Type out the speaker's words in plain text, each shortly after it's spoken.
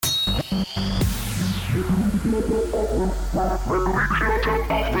Release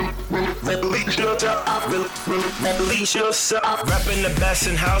yourself. Rapping the best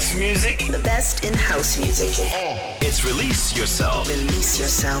in house music. The best in house music. It's Release Yourself. Release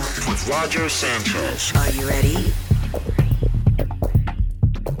yourself. With Roger Sanchez. Are you ready?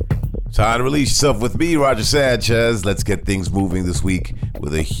 Time to release yourself with me, Roger Sanchez. Let's get things moving this week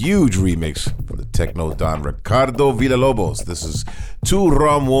with a huge remix from the techno don Ricardo Villalobos. This is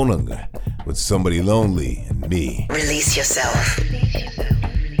Toolroom with Somebody Lonely and Me. Release yourself.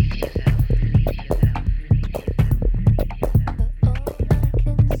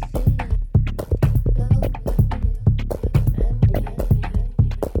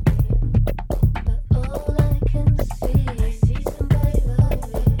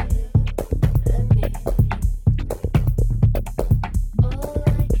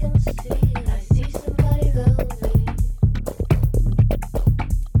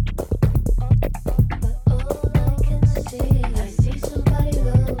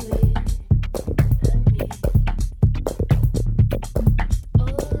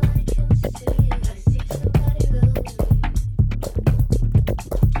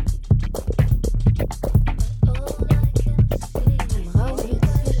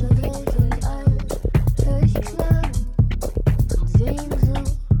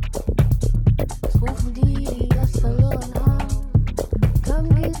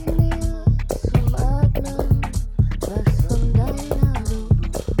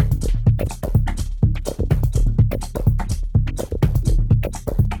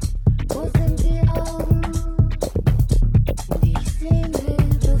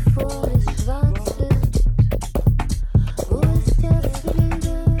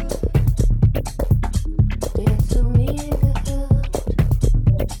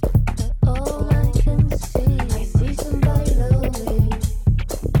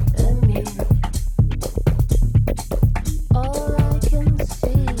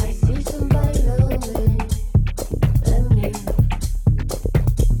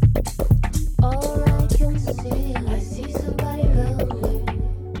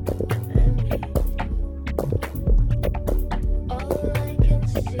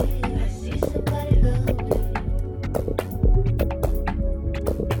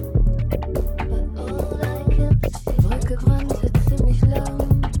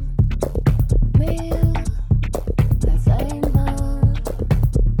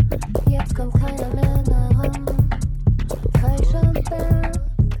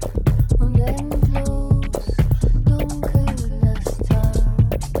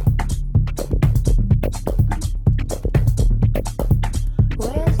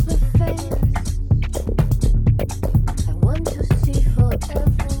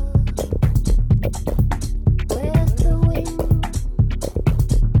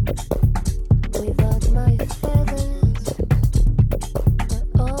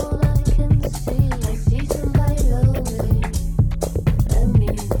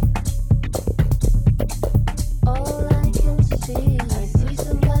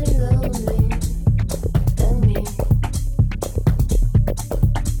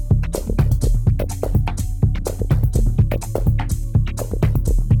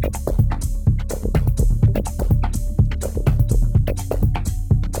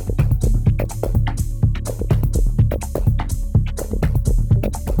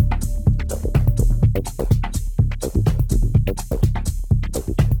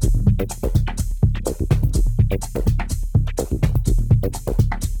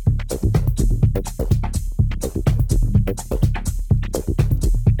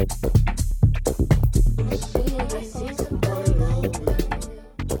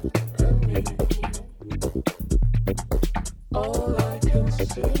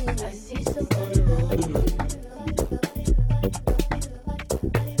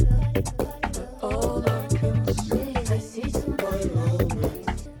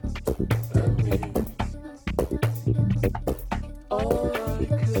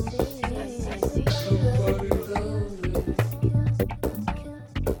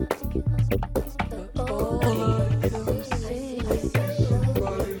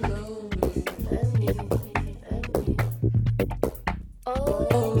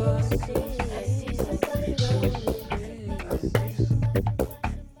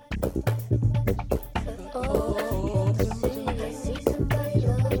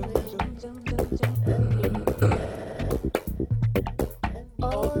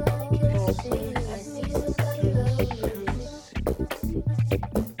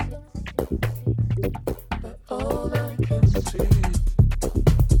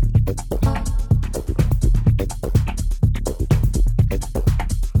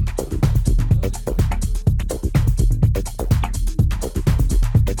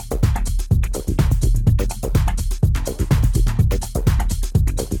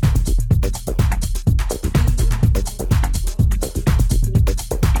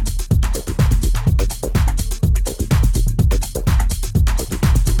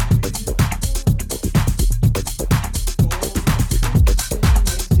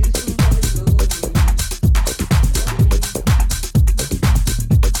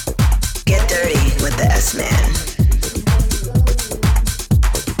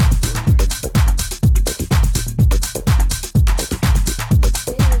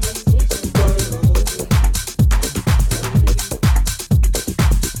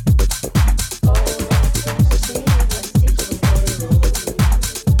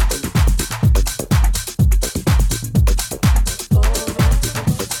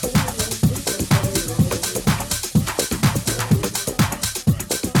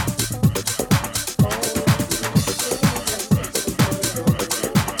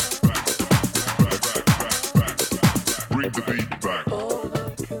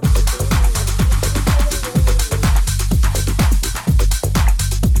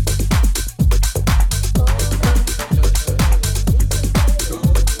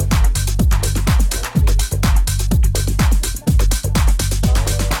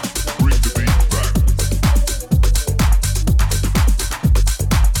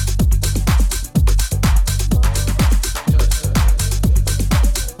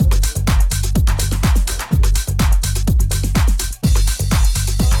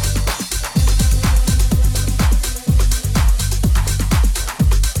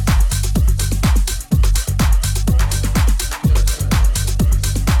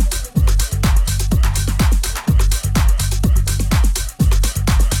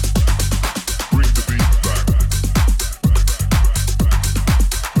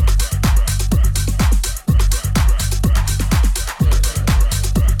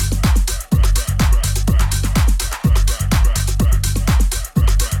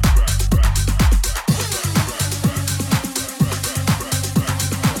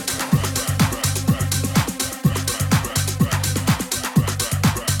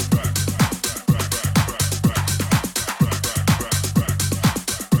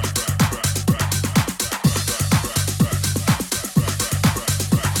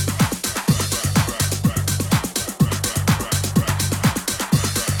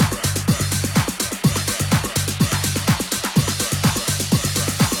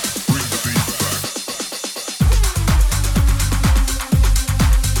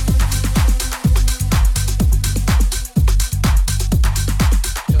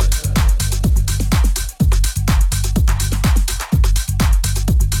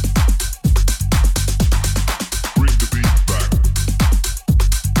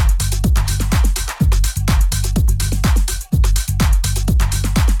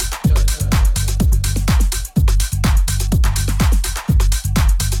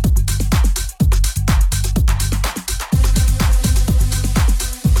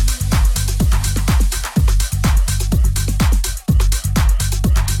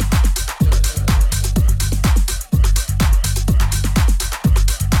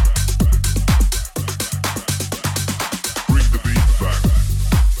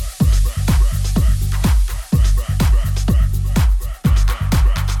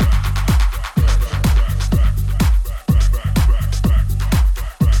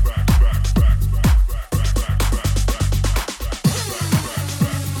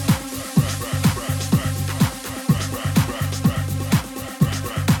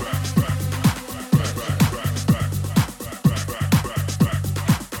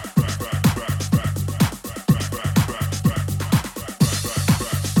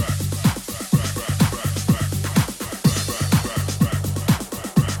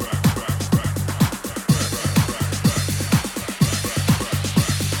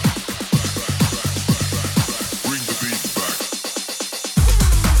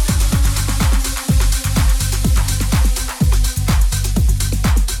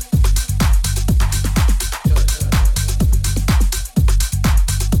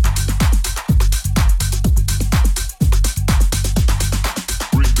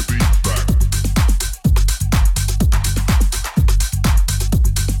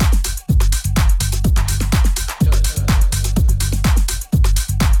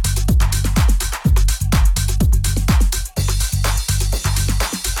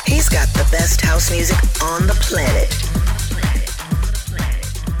 He's got the best house music on the planet.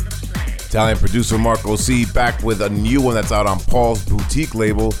 Italian producer Mac-K-Cee back with a new one that's out on Paul's boutique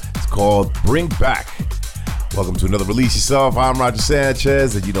label. It's called Bring Back. Welcome to another Release Yourself. I'm Roger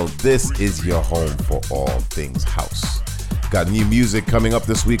Sanchez, and you know this is your home for all things house. Got new music coming up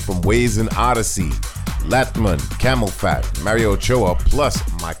this week from Waze and Odyssey, Latmun, Camelphat, Mario Ochoa, plus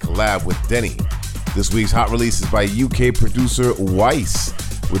my collab with Denny. This week's hot release is by UK producer Weiss.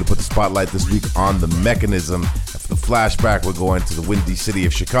 We're going to put the spotlight this week on the Mekanism. And for the flashback, we're going to the windy city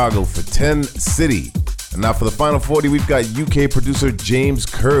of Chicago for 10 City. And now for the final 40, we've got UK producer James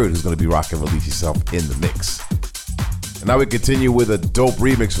Curd, who's going to be rocking Release Yourself in the mix. And now we continue with a dope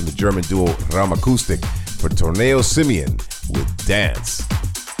remix from the German duo Raumakustik for Torneo Simion with Dance.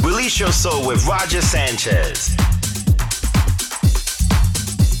 Release your soul with Roger Sanchez.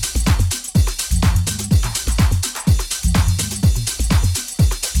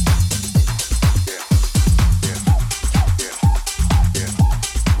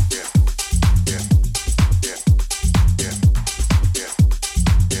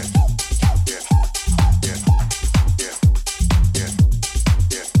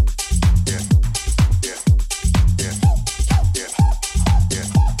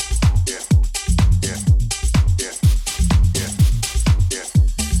 Yeah.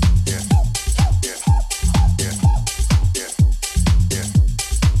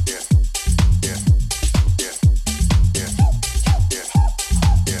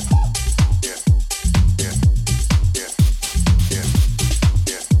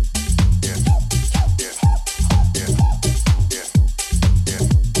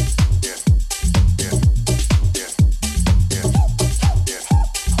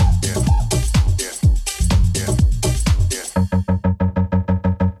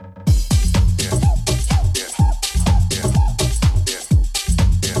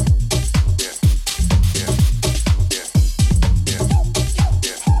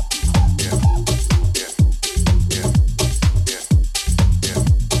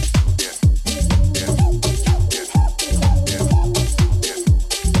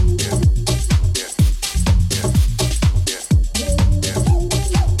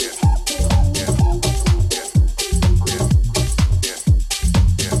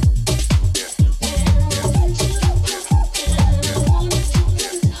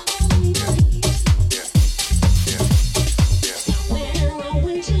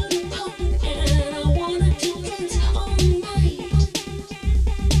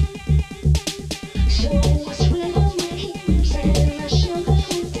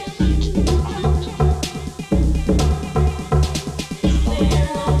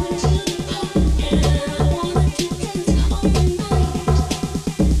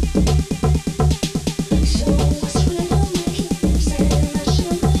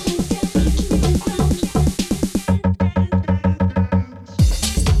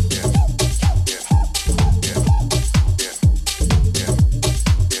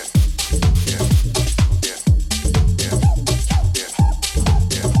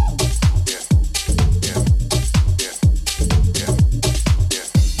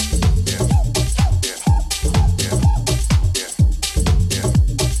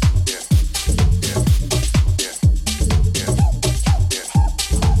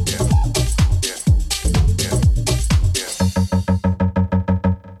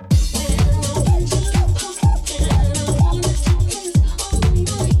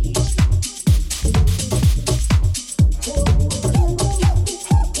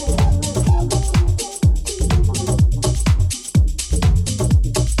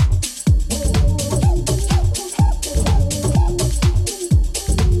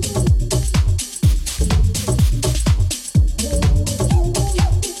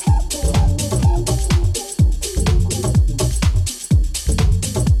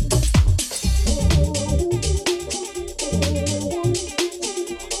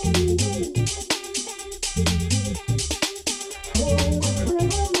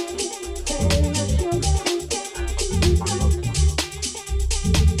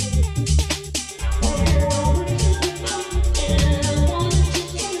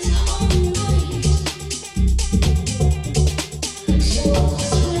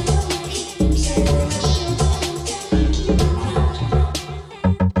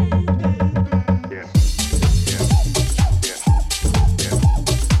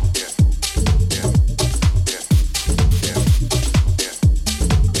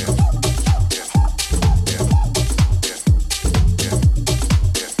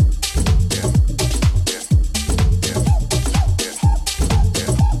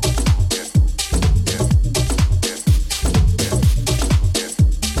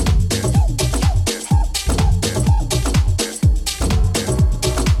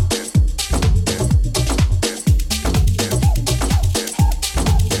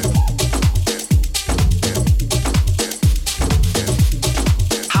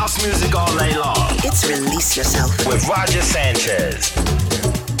 house music all day long. It's Release Yourself With Roger Sanchez.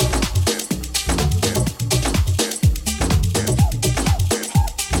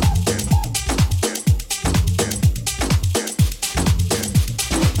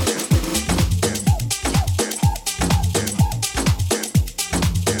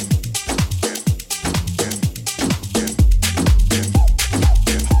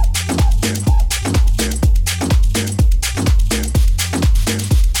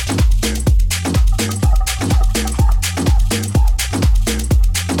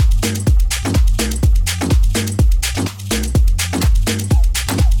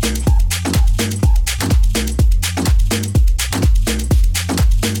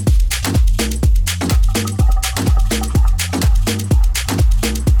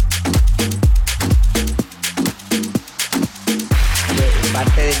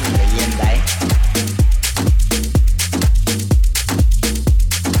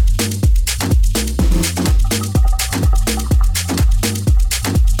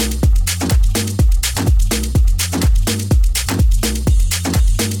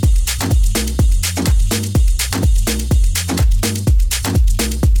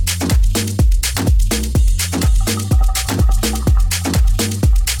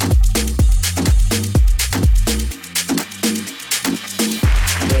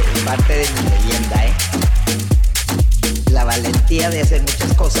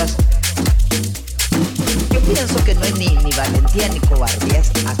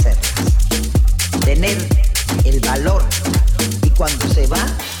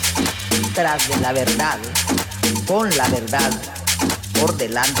 La verdad, con la verdad por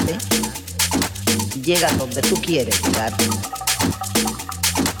delante, llegan donde tú quieres llegar.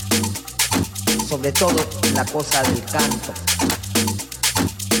 Sobre todo la cosa del canto,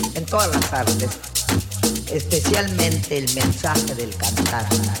 en todas las artes, especialmente el mensaje del cantar.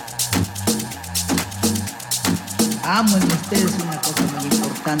 Amo en ustedes una cosa muy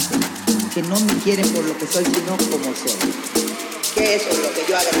importante, que no me quieren por lo que soy, sino como soy. Que eso es lo que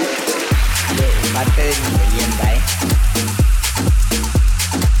yo agradezco. De parte de mi leyenda,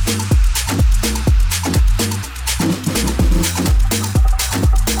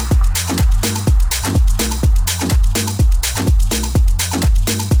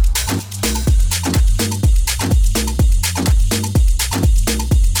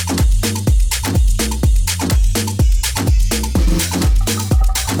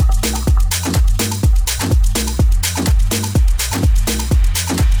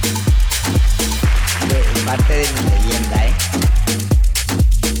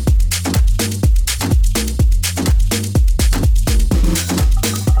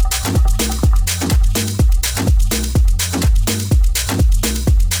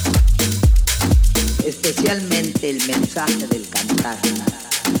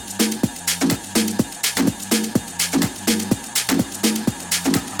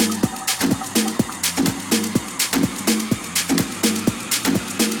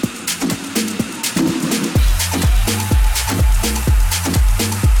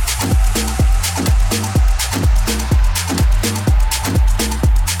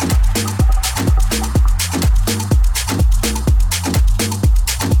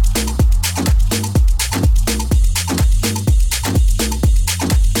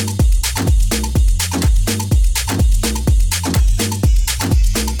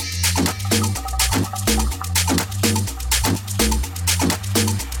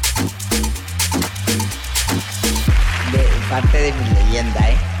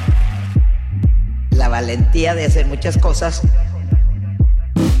 de hacer muchas cosas.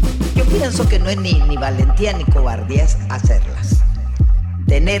 Yo pienso que no es ni valentía ni cobardía es hacerlas.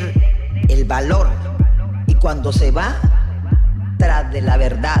 Tener el valor y cuando se va tras de la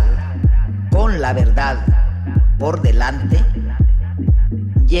verdad, con la verdad por delante,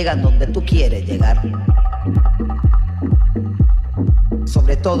 llegan donde tú quieres llegar.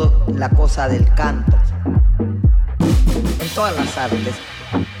 Sobre todo la cosa del canto, en todas las artes,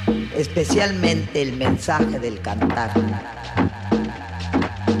 especialmente el mensaje del cantar.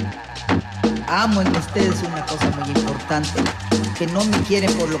 Amo en ustedes una cosa muy importante, que no me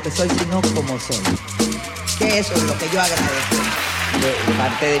quieren por lo que soy, sino como soy. Que eso es lo que yo agradezco. De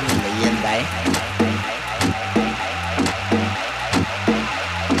parte de mi leyenda,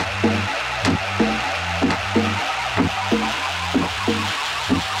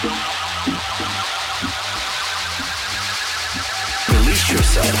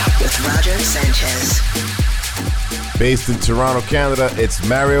 With Roger Sanchez. Based in Toronto, Canada, it's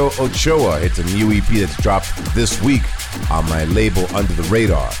Mario Ochoa. It's a new EP that's dropped this week on my label Under the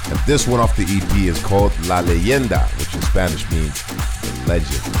Radar. And this one off the EP is called La Leyenda, which in Spanish means the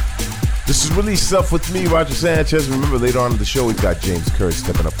Legend. This is Release Self with me, Roger Sanchez. Remember, later on in the show, we've got James Curry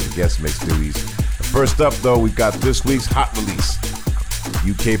stepping up for the guest mix duties. First up, though, we've got this week's hot release.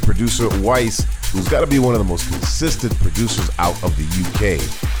 UK producer Weiss, who's got to be one of the most consistent producers out of the UK.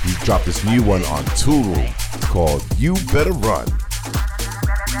 He's dropped this new one on Toolroom. It's called You Better Run.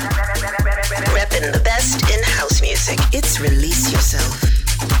 Repping the best in house music. It's Release Yourself.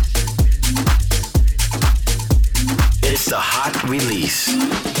 It's the hot release.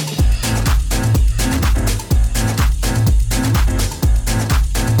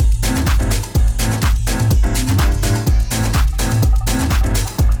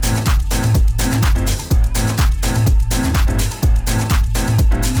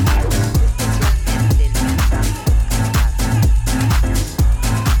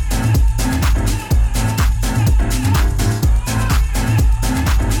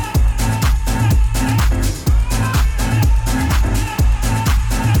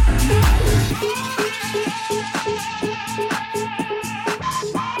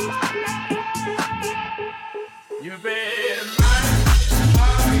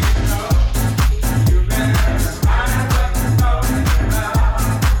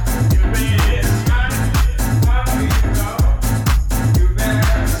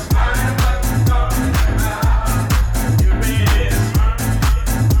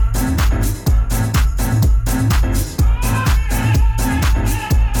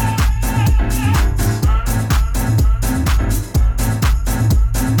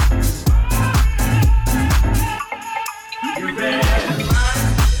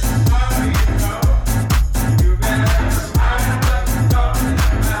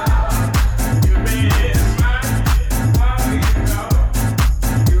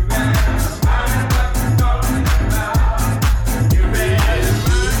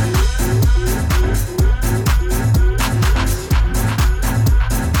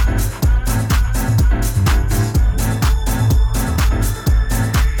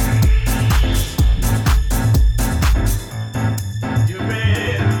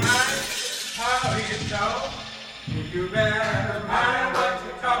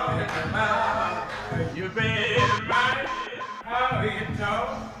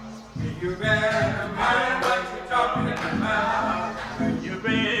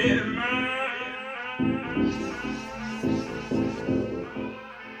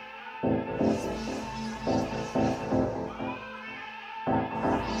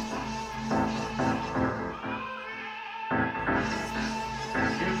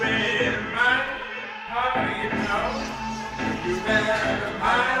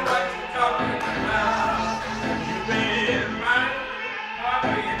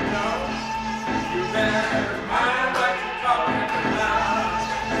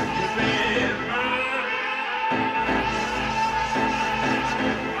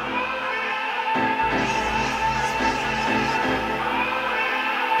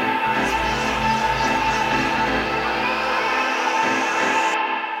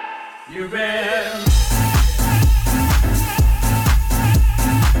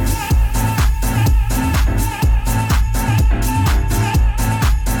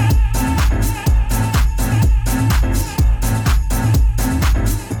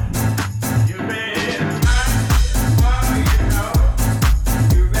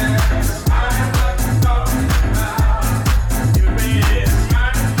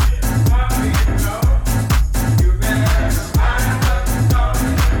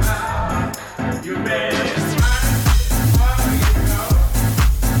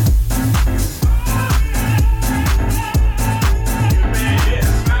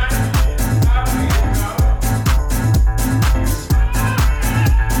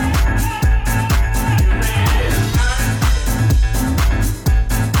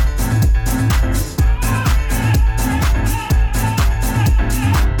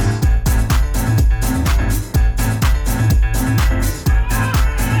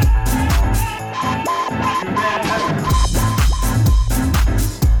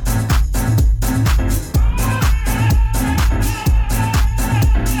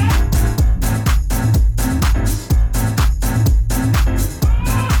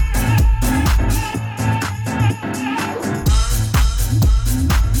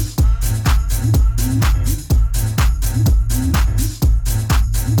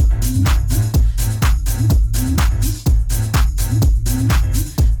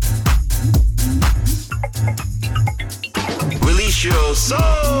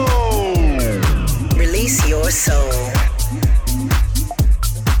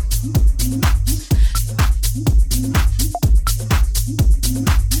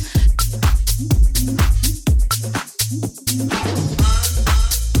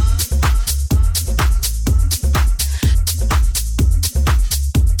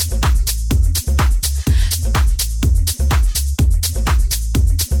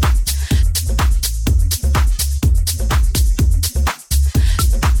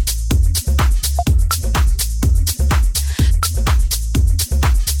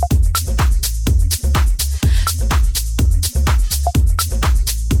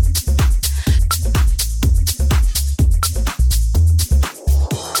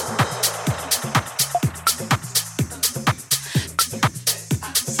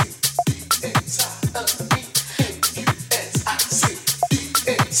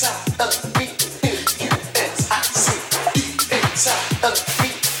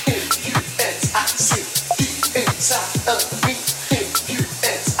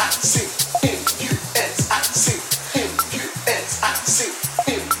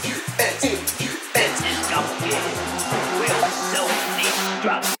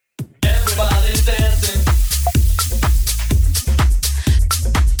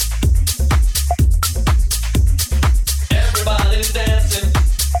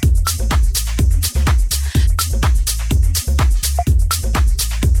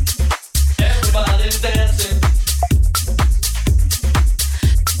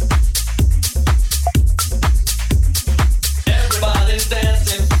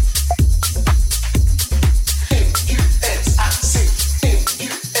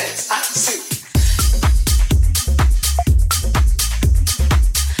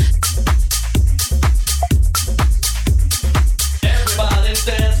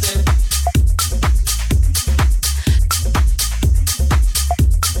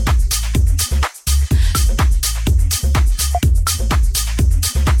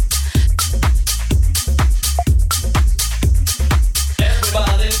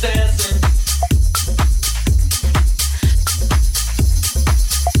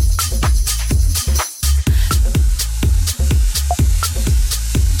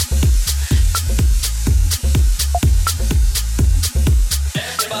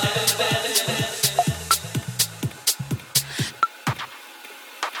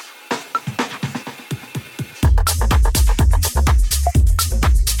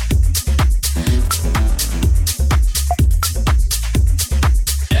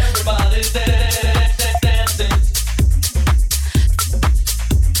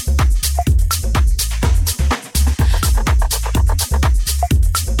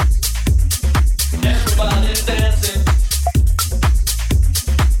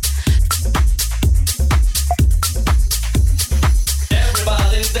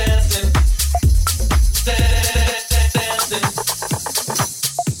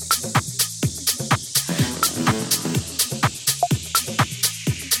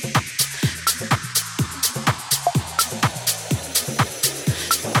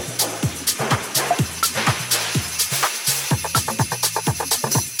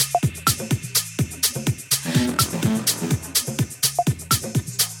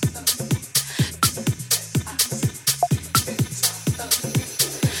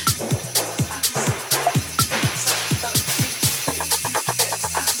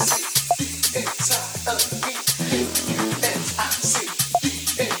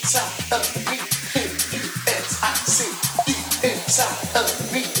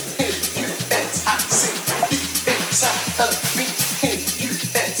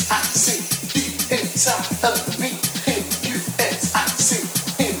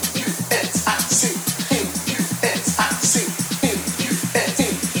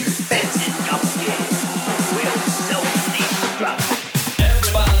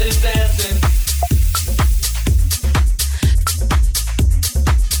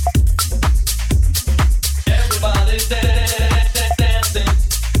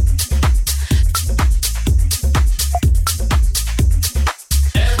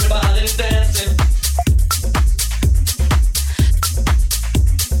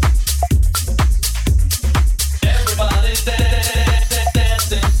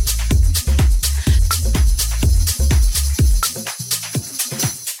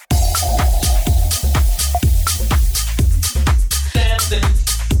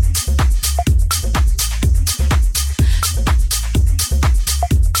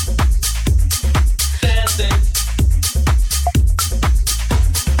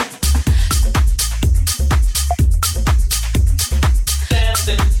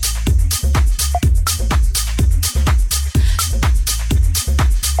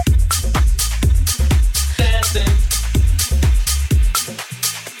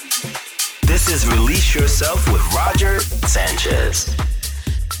 Sanchez.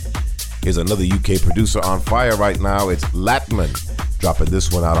 Here's another UK producer on fire right now. It's Latmun, dropping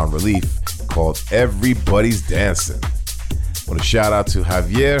this one out on Relief called Everybody's Dancing. Want to shout out to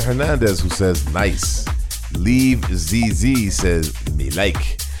Javier Hernandez, who says nice. Leave ZZ says me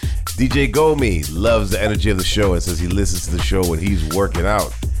like. DJ Gomi loves the energy of the show and says he listens to the show when he's working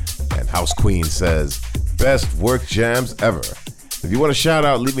out. And House Queen says best work jams ever. If you want to shout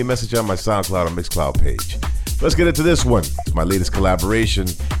out, leave me a message on my SoundCloud or Mixcloud page. Let's get into this one. It's my latest collaboration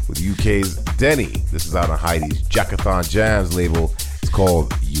with UK's Denny. This is out on Heidi's Jackathon Jams label. It's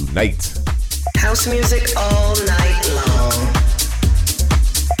called Unite. House music all night long.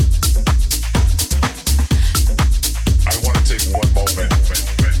 I want to take one moment.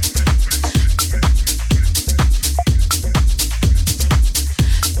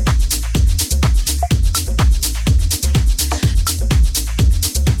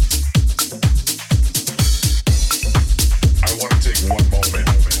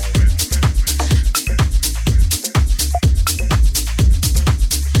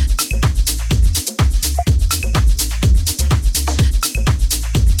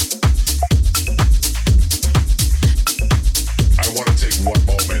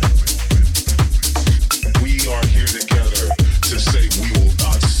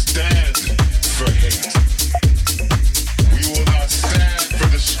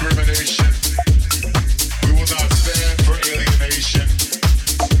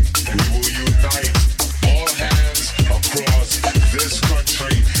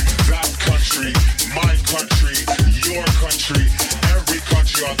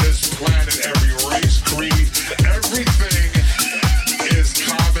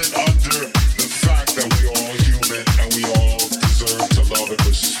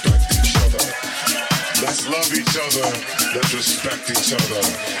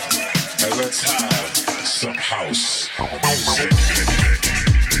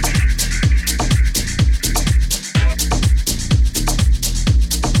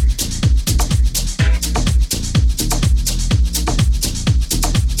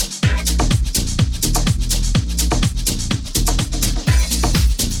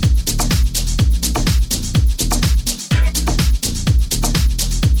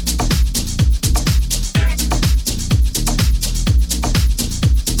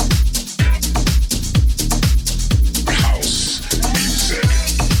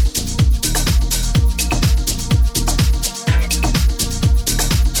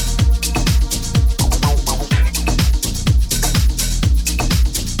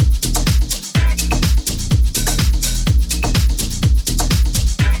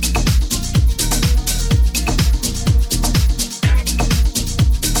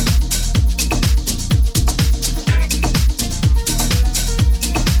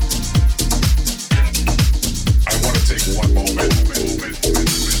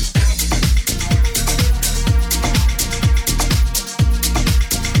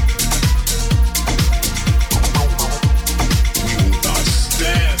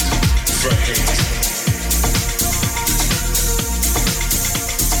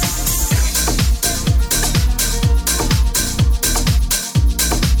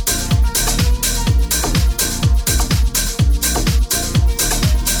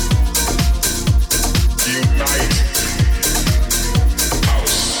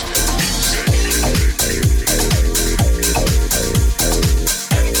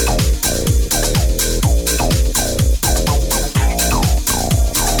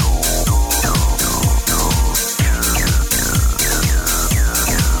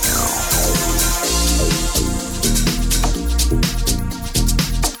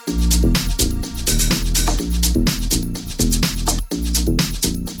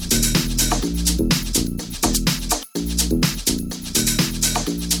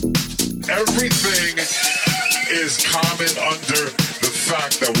 is common under the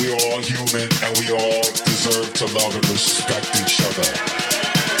fact that we are all human and we all deserve to love and respect each other.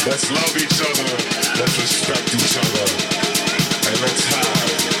 Let's love each other, let's respect each other, and let's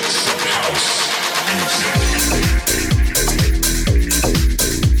have some house music.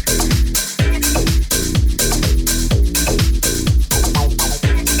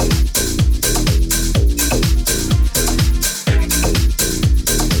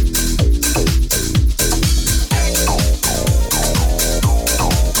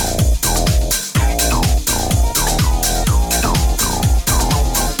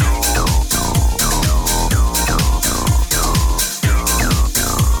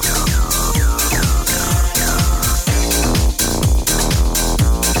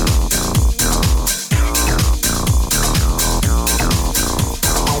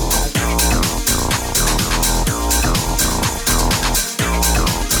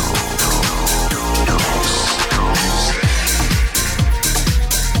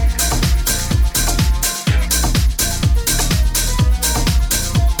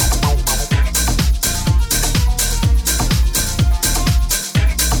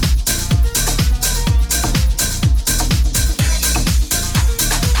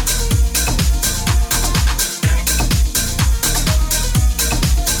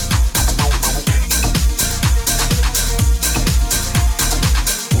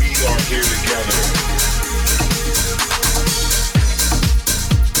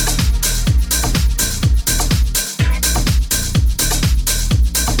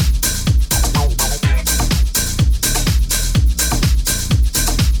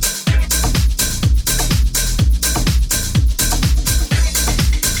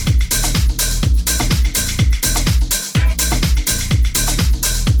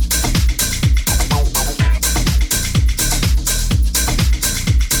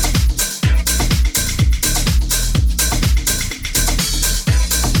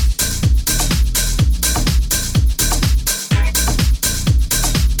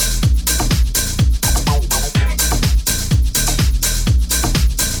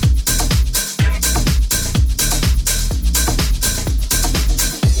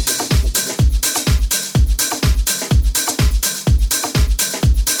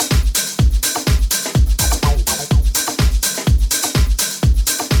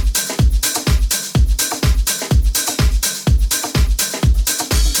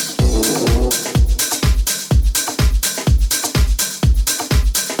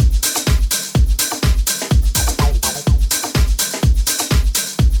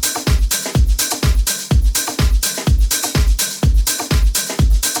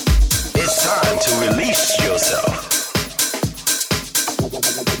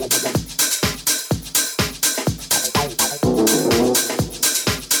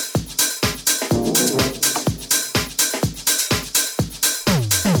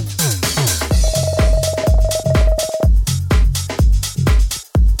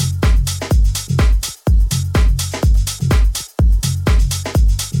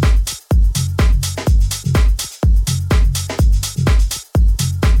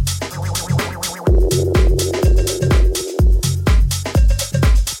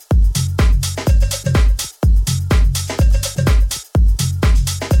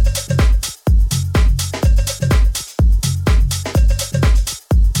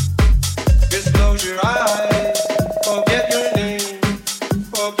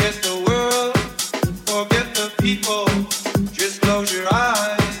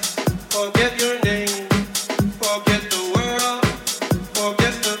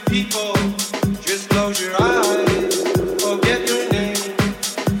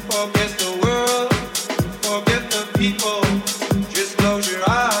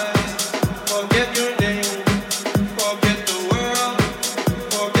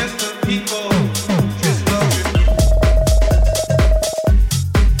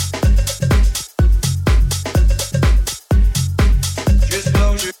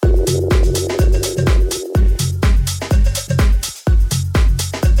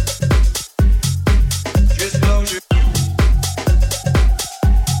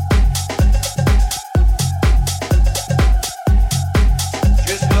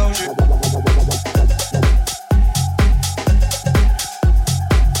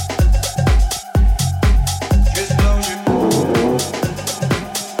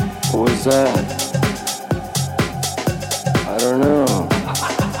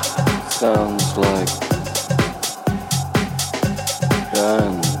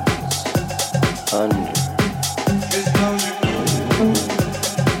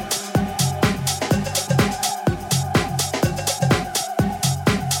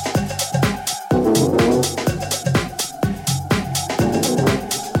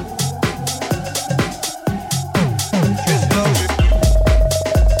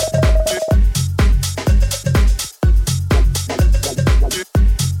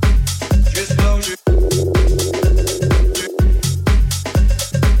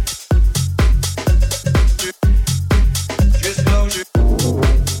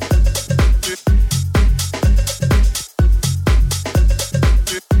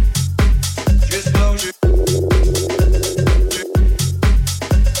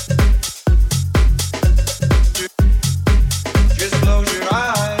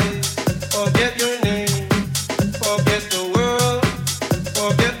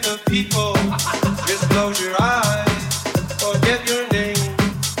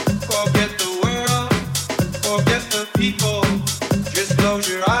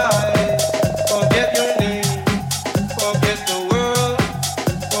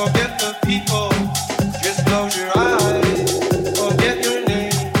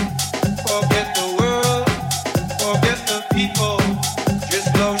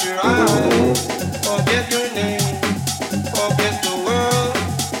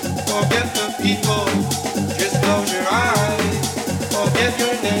 Forget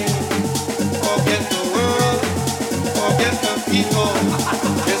your name, forget the world, forget the people.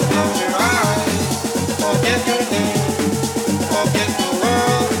 Just close your eyes. Forget your name, forget the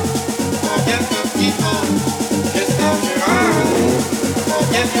world, forget the people. Just close your eyes.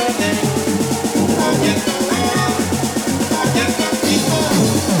 Forget your name, forget the world, forget the people.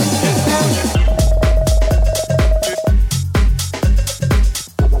 Just close your eyes.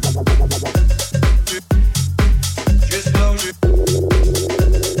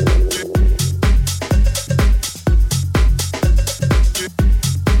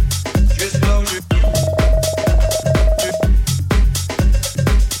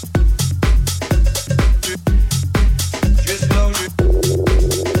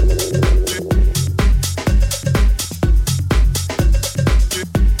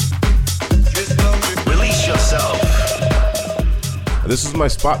 This is my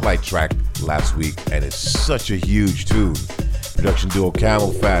spotlight track last week, and it's such a huge tune. Production duo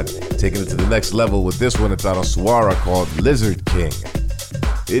Camelphat taking it to the next level with this one. It's out on Suara called Lizard King.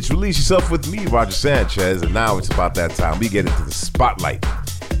 It's Release Yourself with me, Roger Sanchez, and now it's about that time we get into the spotlight.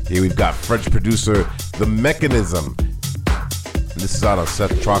 Here we've got French producer The Mekanism. And this is out on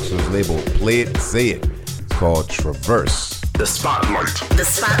Seth Troxler's label Play It, Say It. It's called Traverse. The Spotlight. The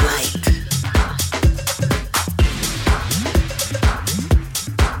Spotlight.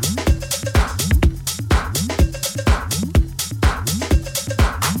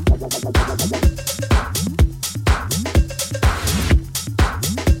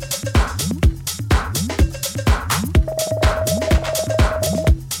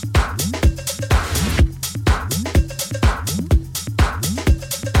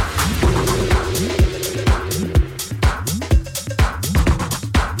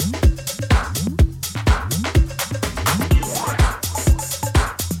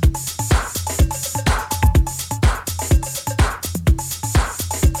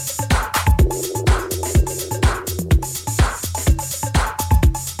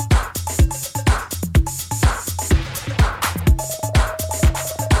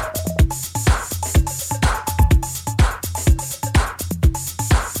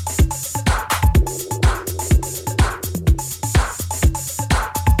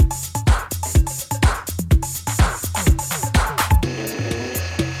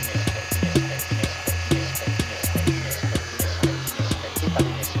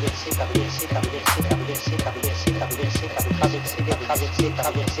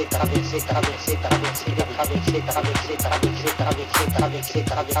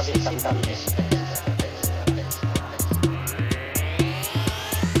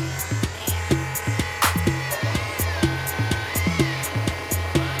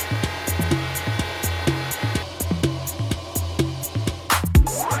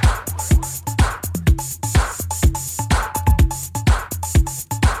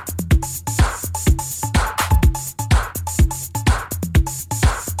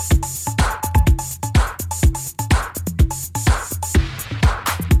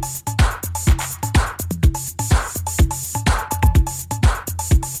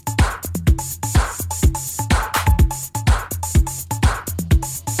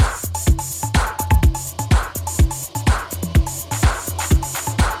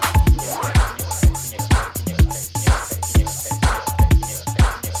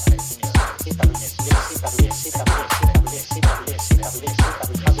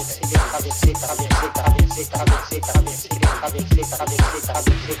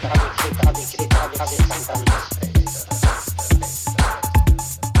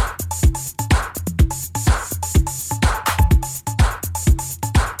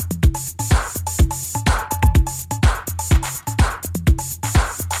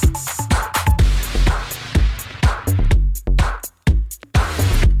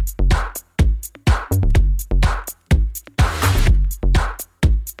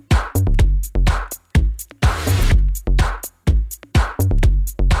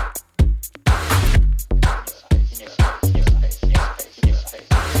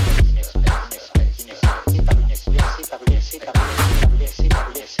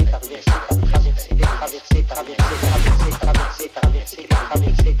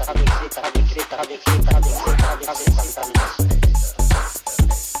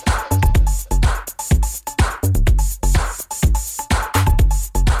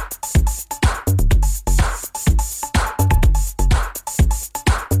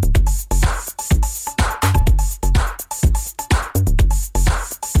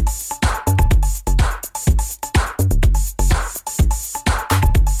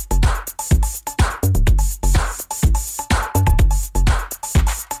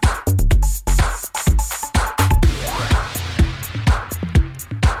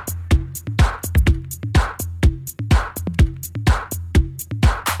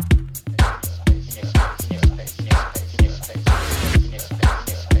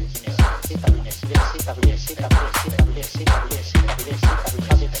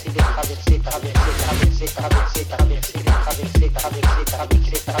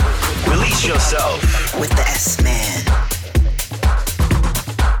 Release yourself with the S-Man.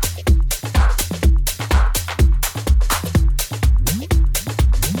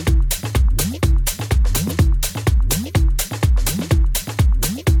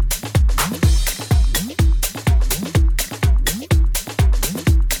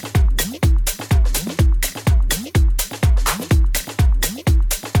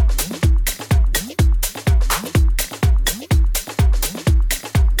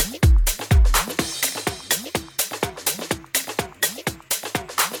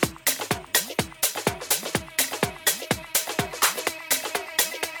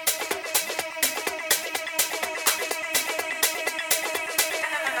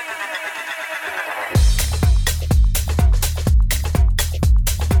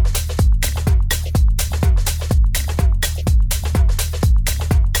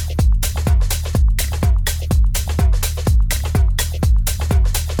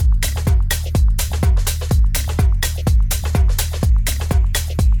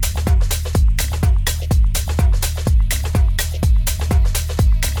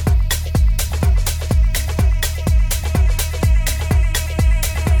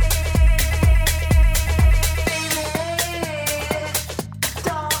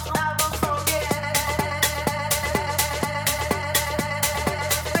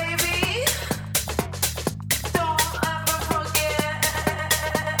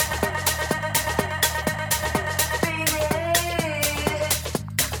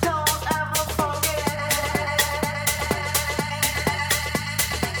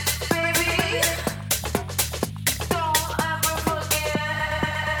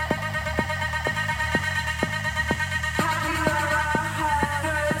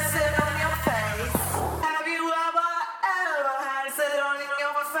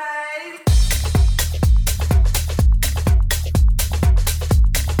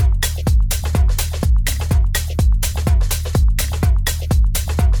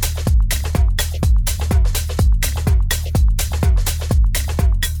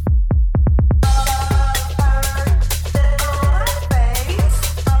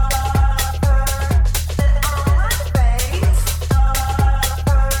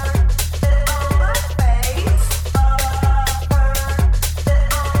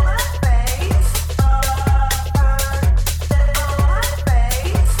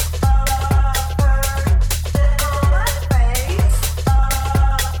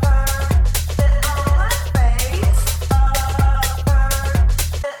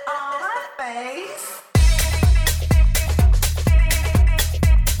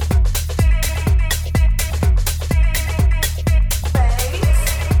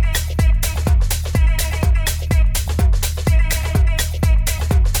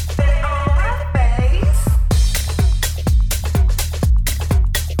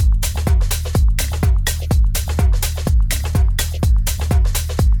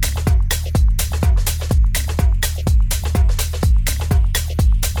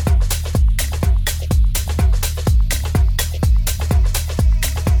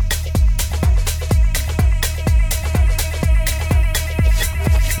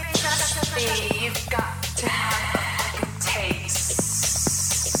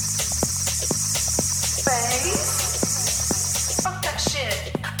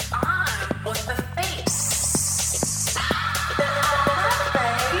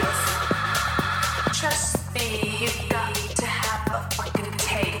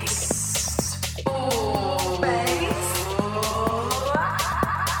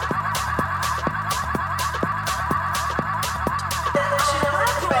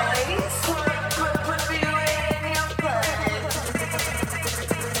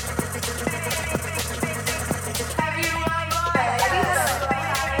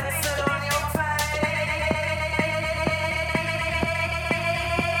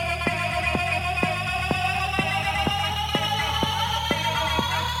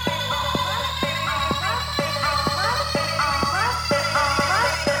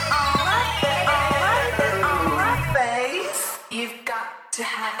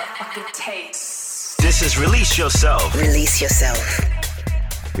 This is Release Yourself. Release yourself.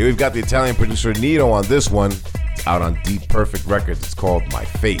 Here we've got the Italian producer Ninho on this one. It's out on Deeperfect Records. It's called My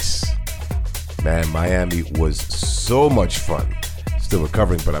Face. Man, Miami was so much fun. Still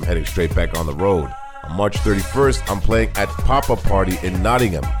recovering, but I'm heading straight back on the road. On March 31st, I'm playing at Pop-Up Party in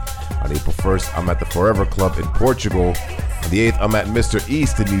Nottingham. On April 1st, I'm at the Forever Club in Portugal. On the 8th, I'm at Mr.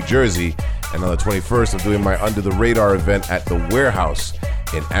 East in New Jersey. And on the 21st, I'm doing my Under the Radar event at the Warehouse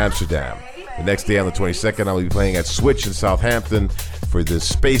in Amsterdam. The next day on the 22nd, I'll be playing at Switch in Southampton for the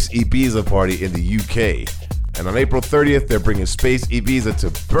Space Ibiza party in the UK. And on April 30th, they're bringing Space Ibiza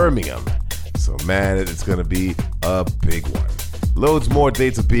to Birmingham. So man, it's going to be a big one. Loads more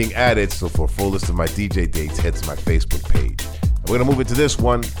dates are being added, so for a full list of my DJ dates, head to my Facebook page. We're going to move into this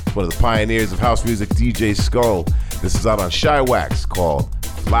one of the pioneers of house music, DJ Skull. This is out on Chiwax called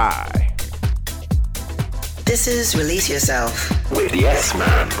Fly. This is Release Yourself With Yes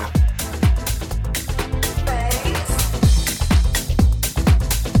Man.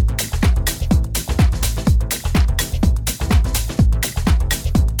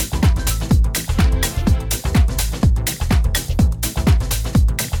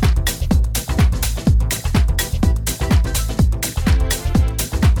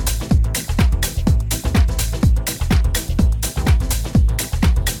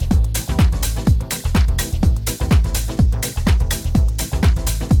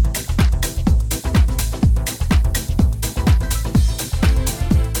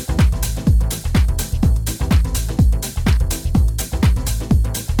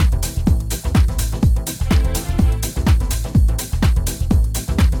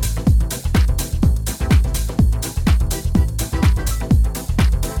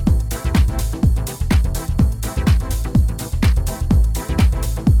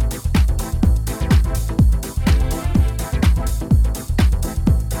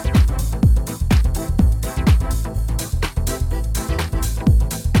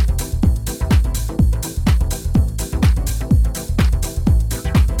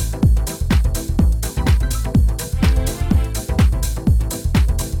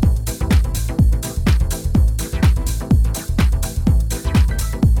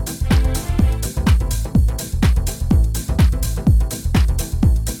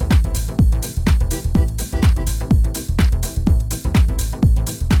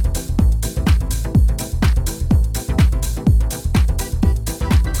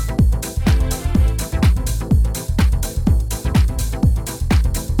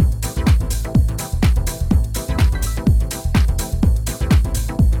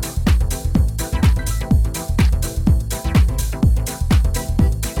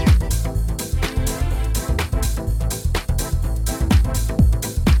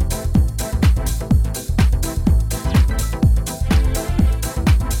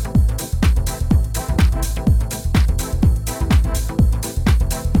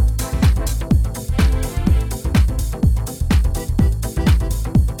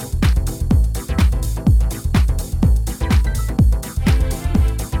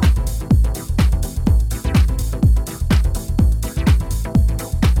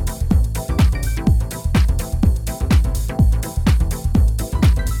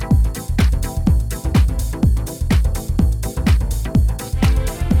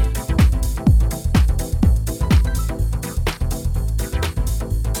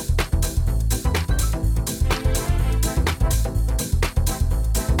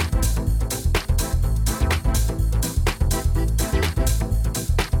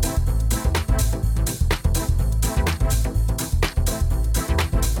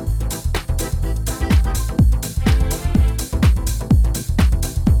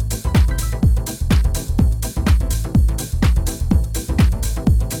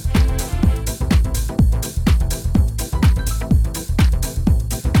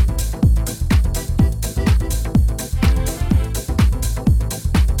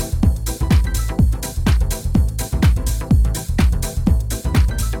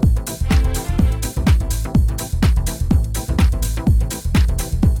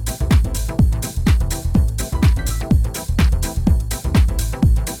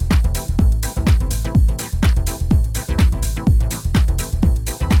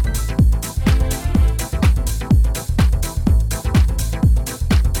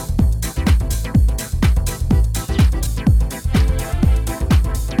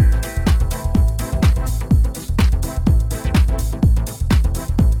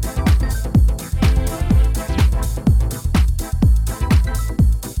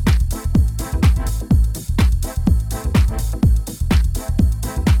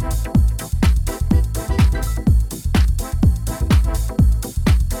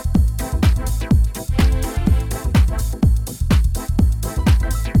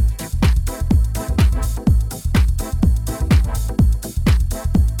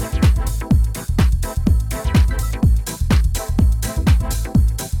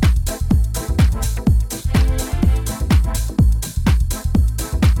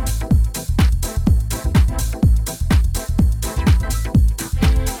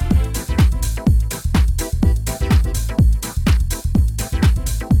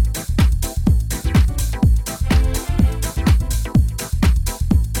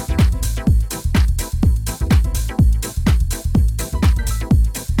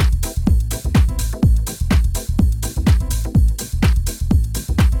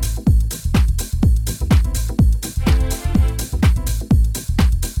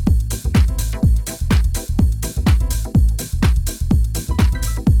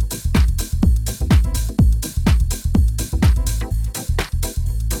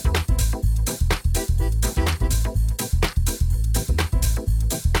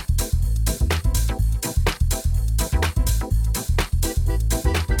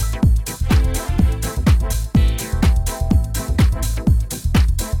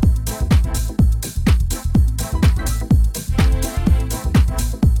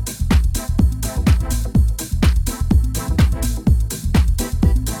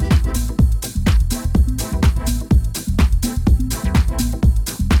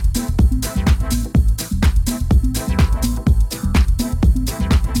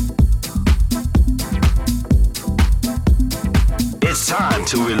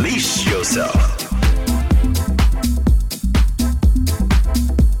 to release yourself.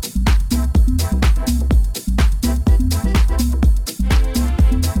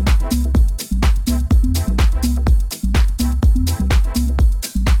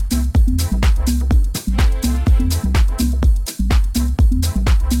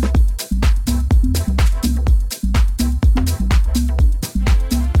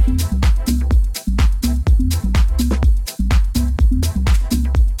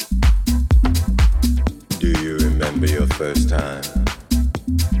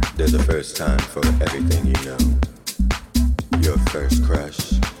 Time for everything you know. Your first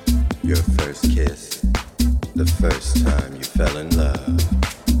crush, your first kiss, the first time you fell in love.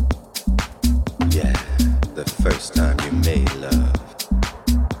 Yeah, the first time you made love.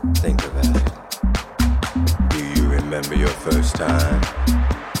 Think about it. Do you remember your first time?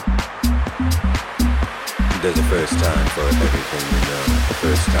 There's a first time for everything you know. The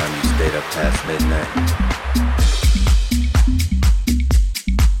first time you stayed up past midnight.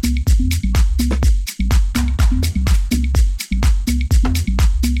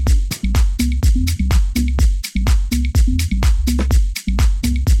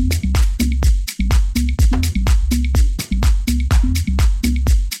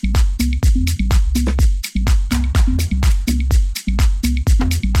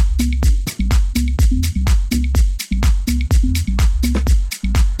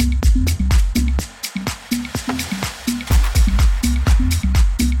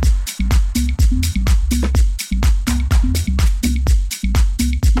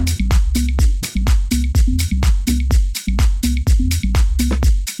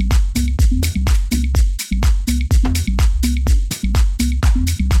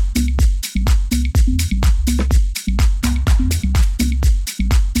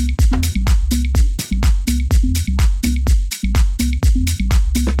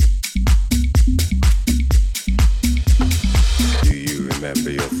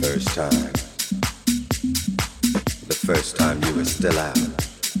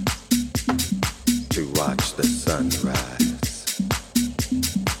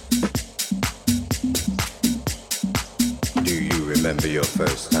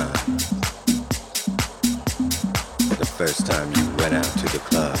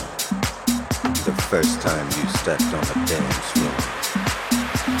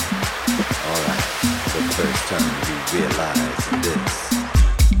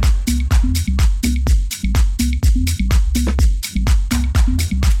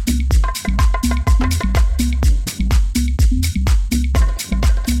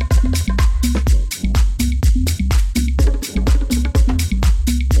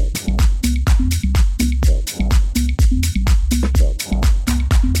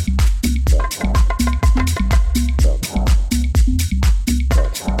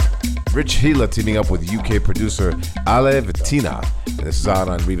 Hila teaming up with UK producer Vtina. And this is out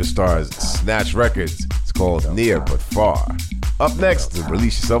on Rita Star's Snatch Records. It's called Near But Far. Up next, the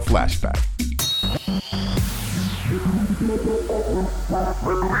Release Yourself Flashback.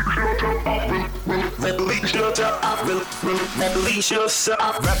 Release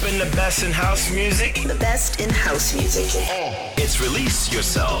yourself. Repping the best in house music. The best in house music. It's Release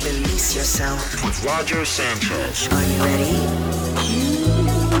Yourself. Release yourself. With Roger Sanchez. Are you ready?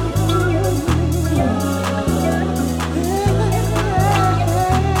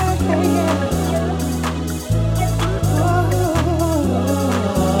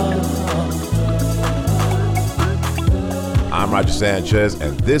 I'm Roger Sanchez,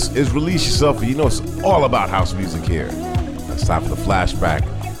 and this is Release Yourself. You know it's all about house music here. It's time for the flashback.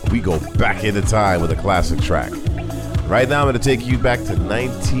 We go back into time with a classic track. Right now, I'm going to take you back to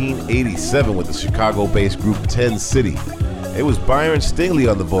 1987 with the Chicago-based group 10 City. It was Byron Stingley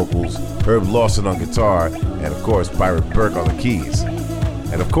on the vocals, Herb Lawson on guitar, and of course, Byron Burke on the keys.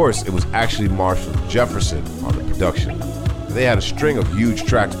 And of course, it was actually Marshall Jefferson on the production. They had a string of huge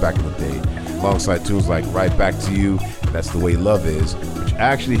tracks back in the day, alongside tunes like Right Back to You, and That's the Way Love Is, which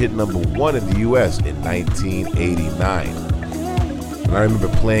actually hit #1 in the US in 1989. And I remember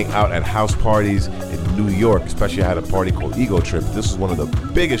playing out at house parties in New York, especially I had a party called Ego Trip. This was one of the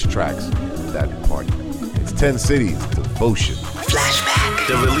biggest tracks at that party. It's 10 Cities, Devotion. Flashback.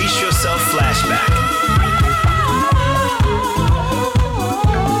 The Release Yourself Flashback.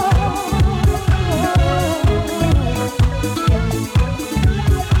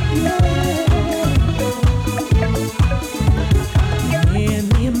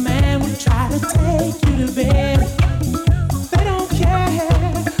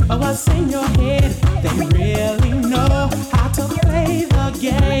 What's in your head? They really know how to play the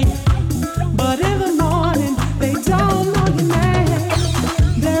game. But in the morning, they don't know your name.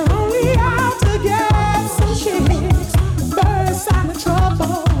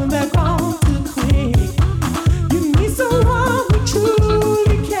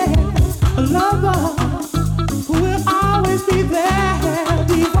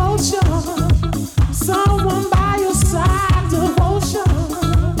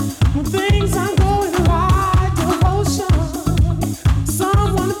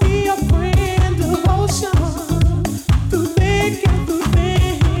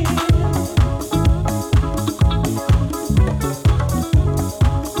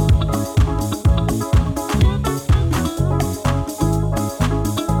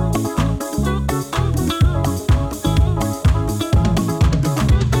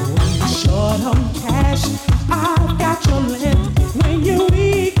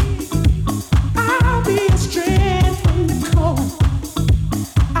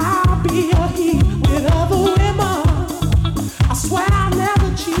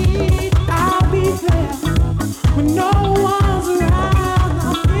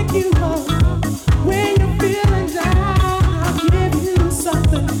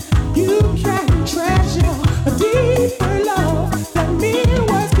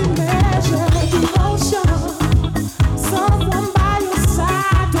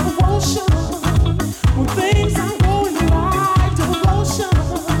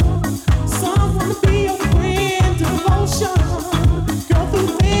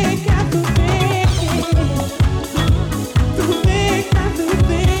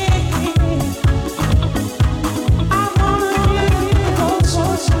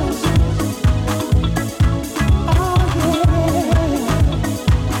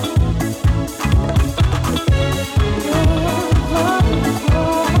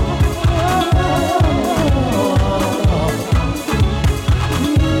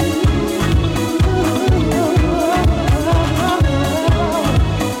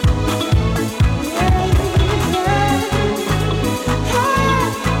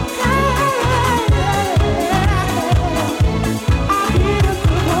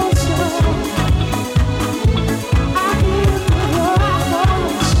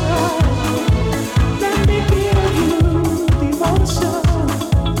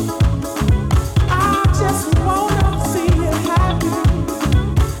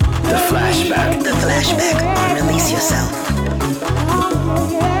 Flashback on Release Yourself.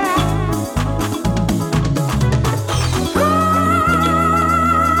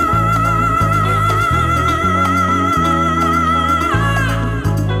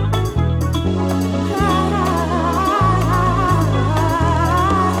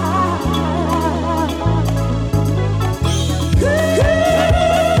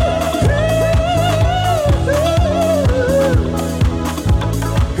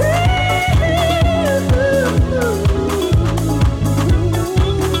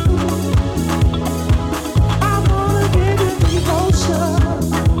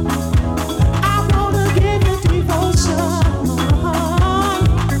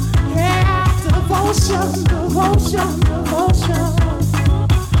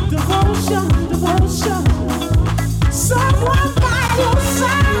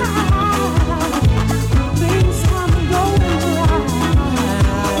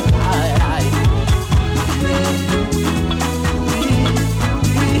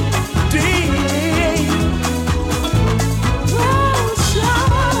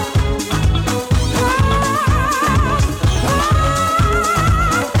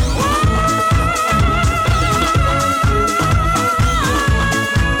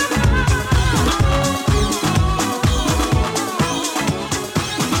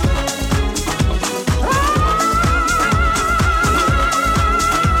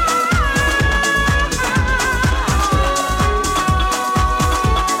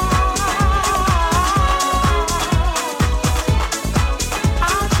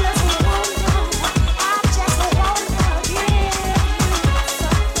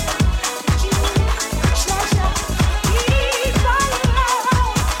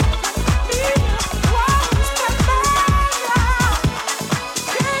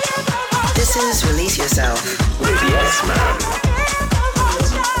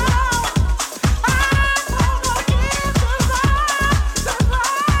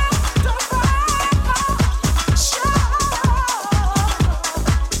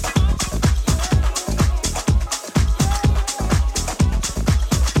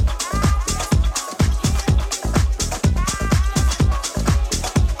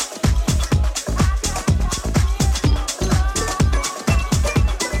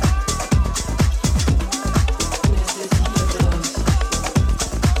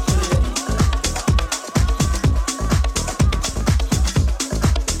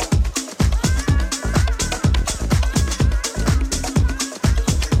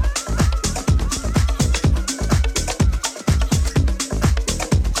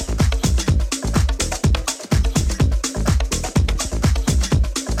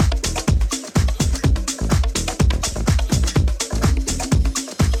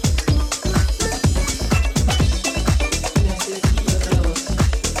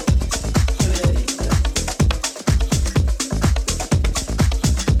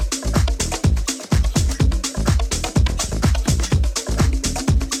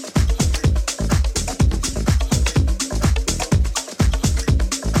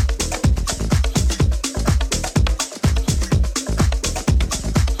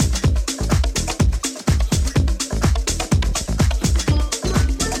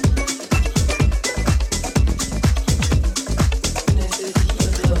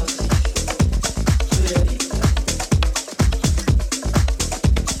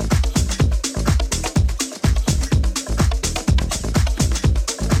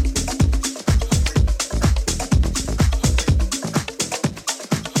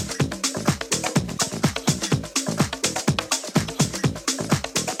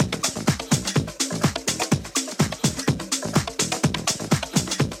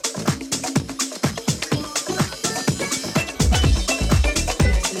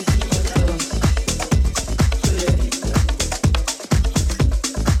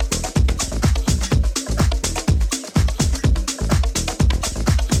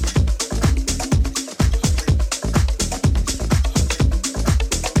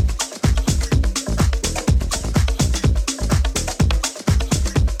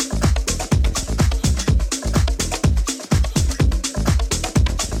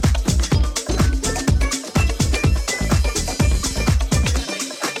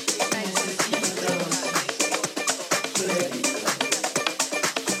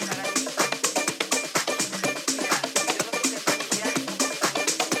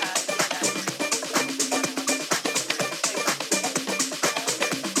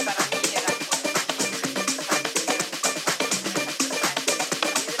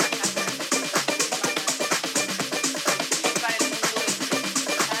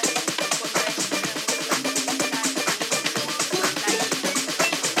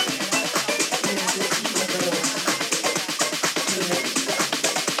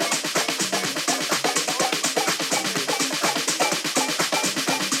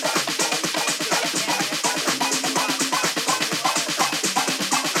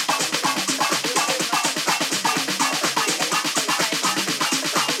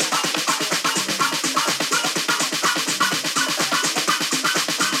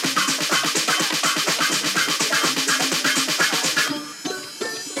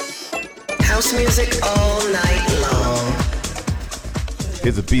 House music all night long.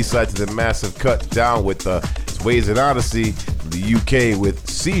 Here's a B-side to the massive cut down with Waze and Odyssey from the UK with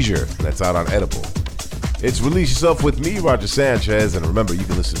Seizure. That's out on Edible. It's Release Yourself with me, Roger Sanchez, and remember you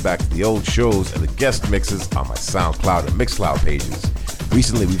can listen back to the old shows and the guest mixes on my SoundCloud and Mixcloud pages.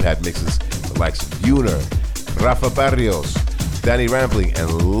 Recently we've had mixes with the likes of Undr, Rafa Barrios, Danny Rambling, and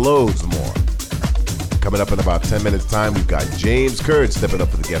loads more. Coming up in about 10 minutes time, we've got James Curd stepping up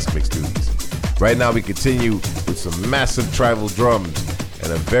for the guest mix duties. Right now we continue with some massive tribal drums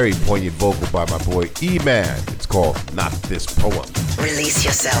and a very poignant vocal by my boy Eman. It's called Not This Poem. Release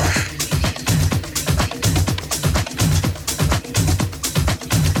yourself.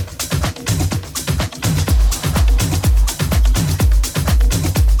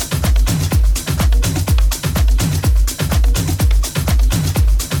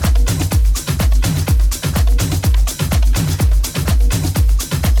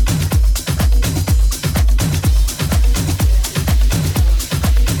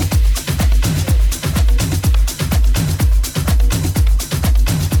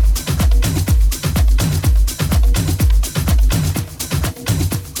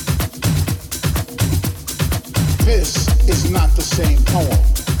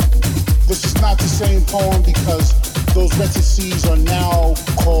 Poem because those rectices are now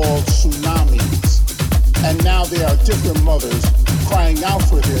called tsunamis, and now there are different mothers crying out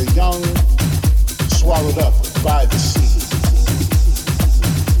for their young swallowed up by the sea.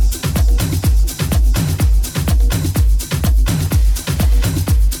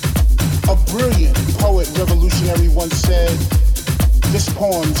 A brilliant poet revolutionary once said, "This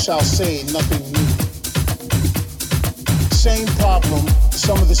poem shall say nothing new." Same problem,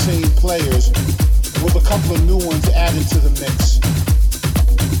 some of the same players, with a couple of new ones added to the mix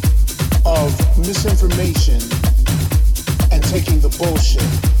of misinformation and taking the bullshit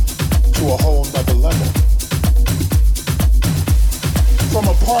to a whole nother level. From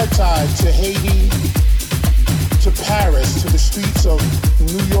apartheid to Haiti to Paris to the streets of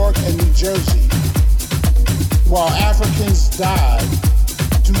New York and New Jersey, while Africans died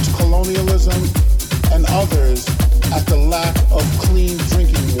due to colonialism and others at the lack of clean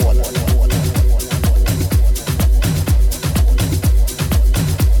drinking water.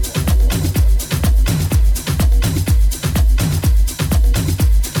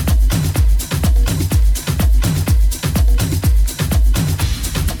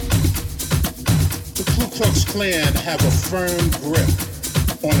 Klan have a firm grip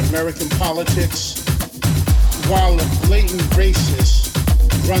on American politics, while a blatant racist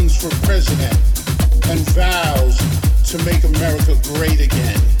runs for president and vows to make America great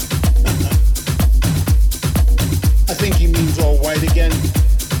again. I think he means all white again.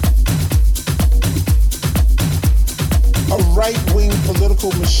 A right-wing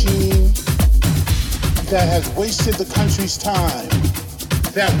political machine that has wasted the country's time,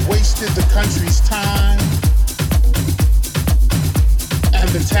 and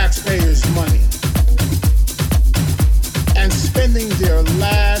the taxpayers' money, and spending their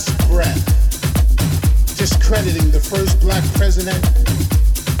last breath discrediting the first black president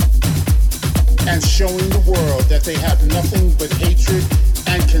and showing the world that they have nothing but hatred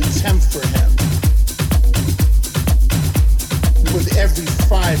and contempt for him with every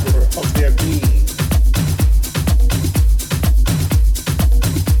fiber of their being.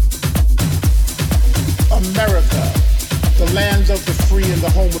 America, the land of the free and the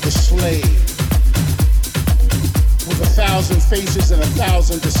home of the slave, with 1,000 faces and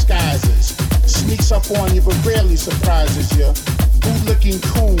 1,000 disguises, sneaks up on you but rarely surprises you. Bootlicking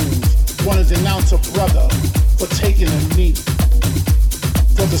coons want to denounce a brother for taking a knee,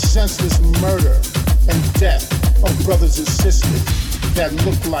 for the senseless murder and death of brothers and sisters that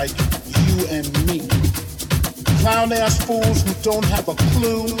look like you and me. Clown-ass fools who don't have a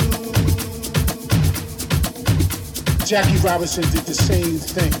clue. Jackie Robinson did the same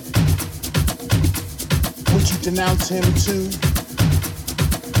thing. Would you denounce him too?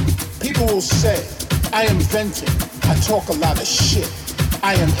 People will say, I am venting, I talk a lot of shit,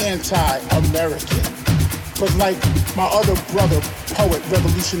 I am anti-American. But like my other brother, poet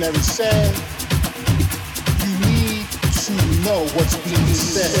revolutionary said, you need to know what's being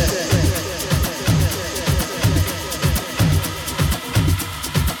said.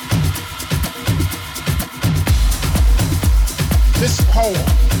 This poem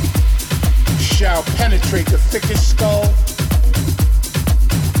shall penetrate the thickest skull,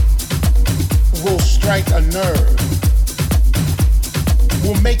 will strike a nerve,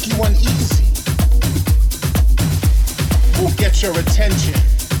 will make you uneasy, will get your attention,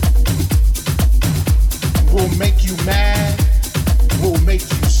 will make you mad, will make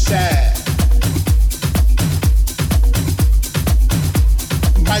you sad,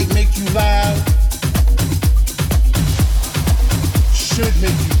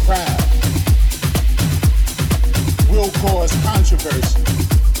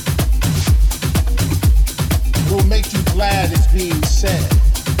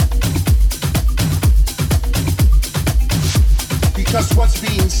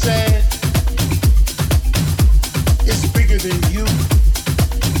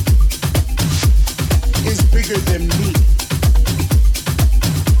 bigger than me.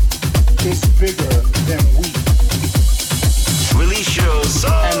 It's bigger than we. Release your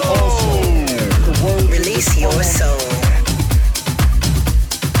soul. And also, the words Release your soul.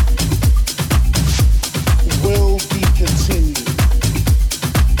 will be continued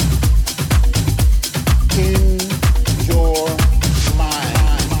in your mind.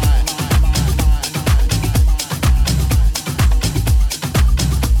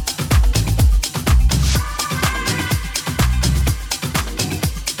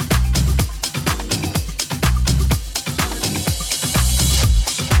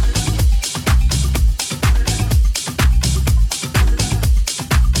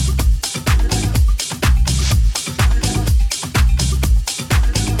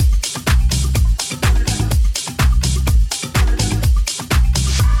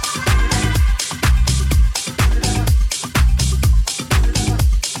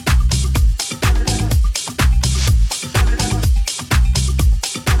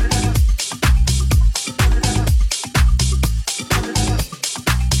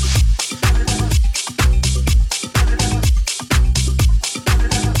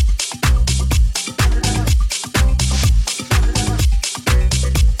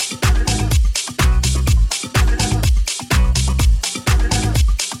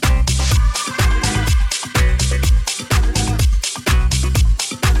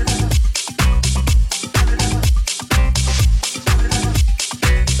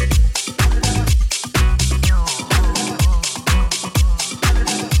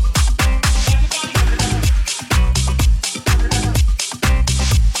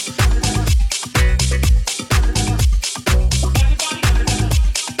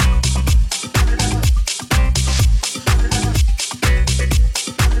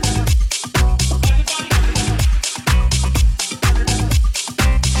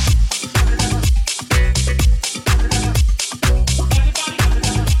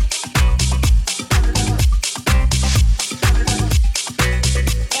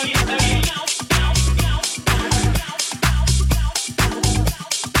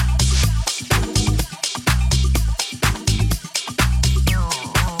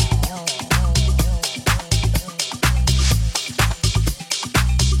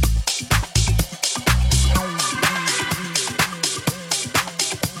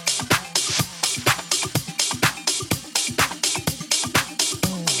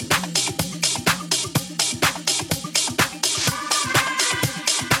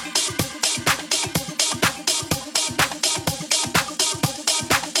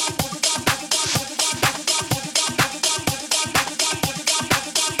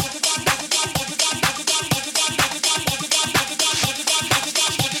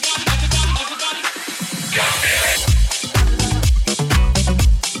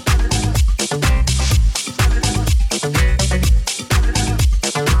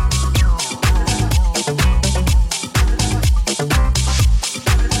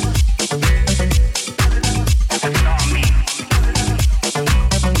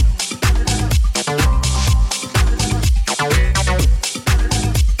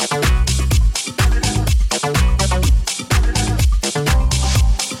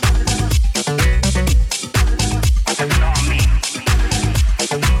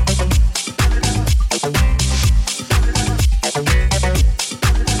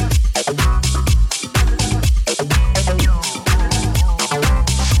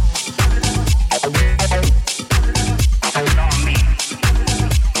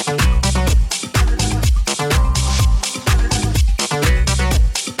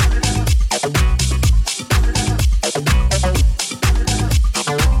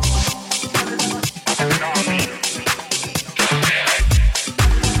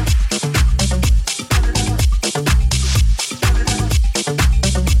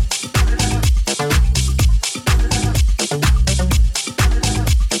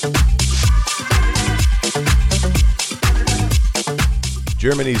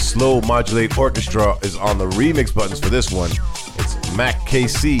 Germany's slow modulate orchestra is on the remix buttons for this one. It's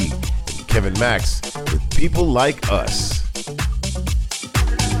Mac-K-Cee and Kevin Max with People Like Us.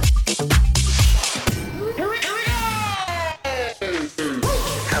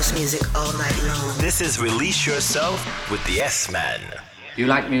 House music all night long. This is Release Yourself with the S-Man. You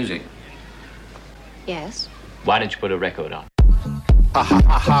like music? Yes. Why didn't you put a record on?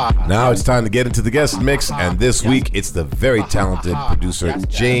 Now it's time to get into the guest mix, and this week it's the very talented producer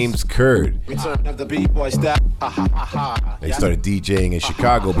James Curd. They started DJing in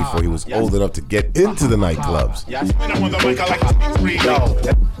Chicago before he was old enough to get into the nightclubs.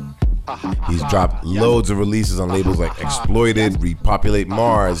 He's dropped loads of releases on labels like Exploited, Repopulate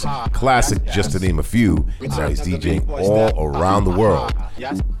Mars, Classic, just to name a few. Now he's DJing all around the world.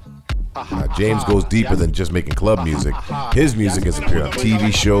 Now, James goes deeper than just making club music. His music has appeared on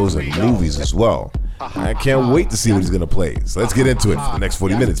TV shows and movies as well. I can't wait to see what he's going to play. So let's get into it for the next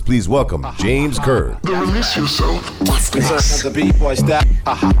 40 minutes. Please welcome James Kerr. Release yourself. Yes. The B-boy step.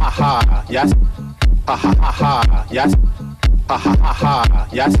 Yes. Yes.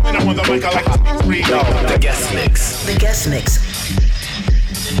 Yes. The guest mix. The guest mix.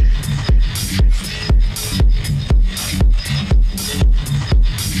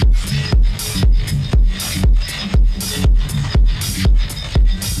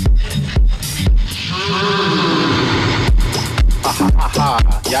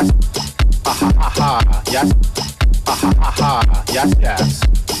 Yes. Yes. Yes. Yes.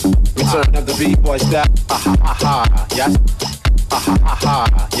 Return of the B-boy step. Yes.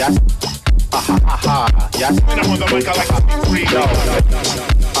 Yes. Yes.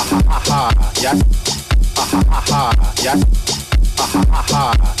 Yes. Yes.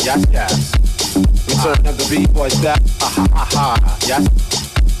 Yes. Yes. Return of the B-boy step. Yes.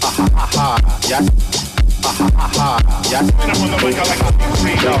 Yes. Yes.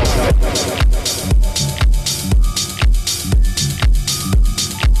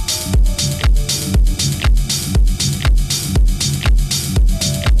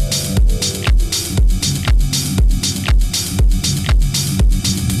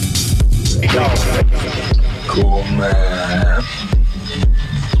 Come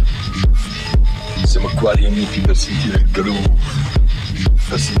siamo qua riuniti per sentire il groove,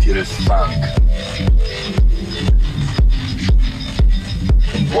 per sentire il funk,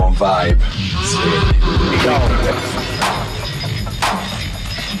 un buon vibe, sì.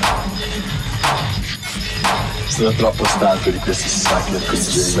 Sono troppo stanco di questi sacchi al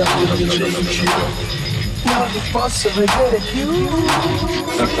giro. Non li posso vedere più.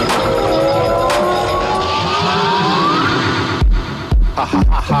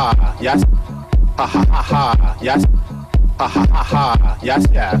 Yes. Yes. Yes.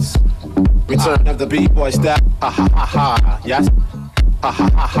 Yes. Return of the B-boy step. Yes. Yes.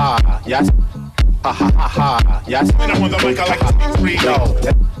 Yes. Yes.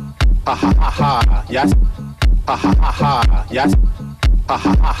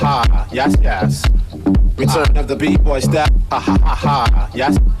 Yes. Yes. Yes. Return of the B-boy step.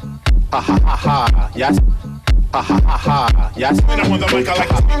 Yes.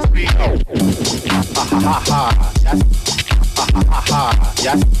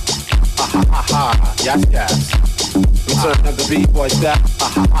 Yes. Yes. Yes. Yes. Yes. Return of the B-boy step.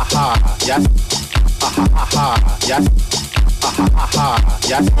 Yes. Yes. Yes.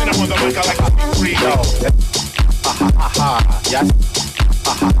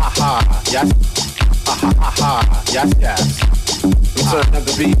 Yes. Yes. Yes. Yes. Return of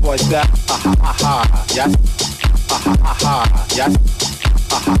the B-boy step. Yes. Yes. Yes.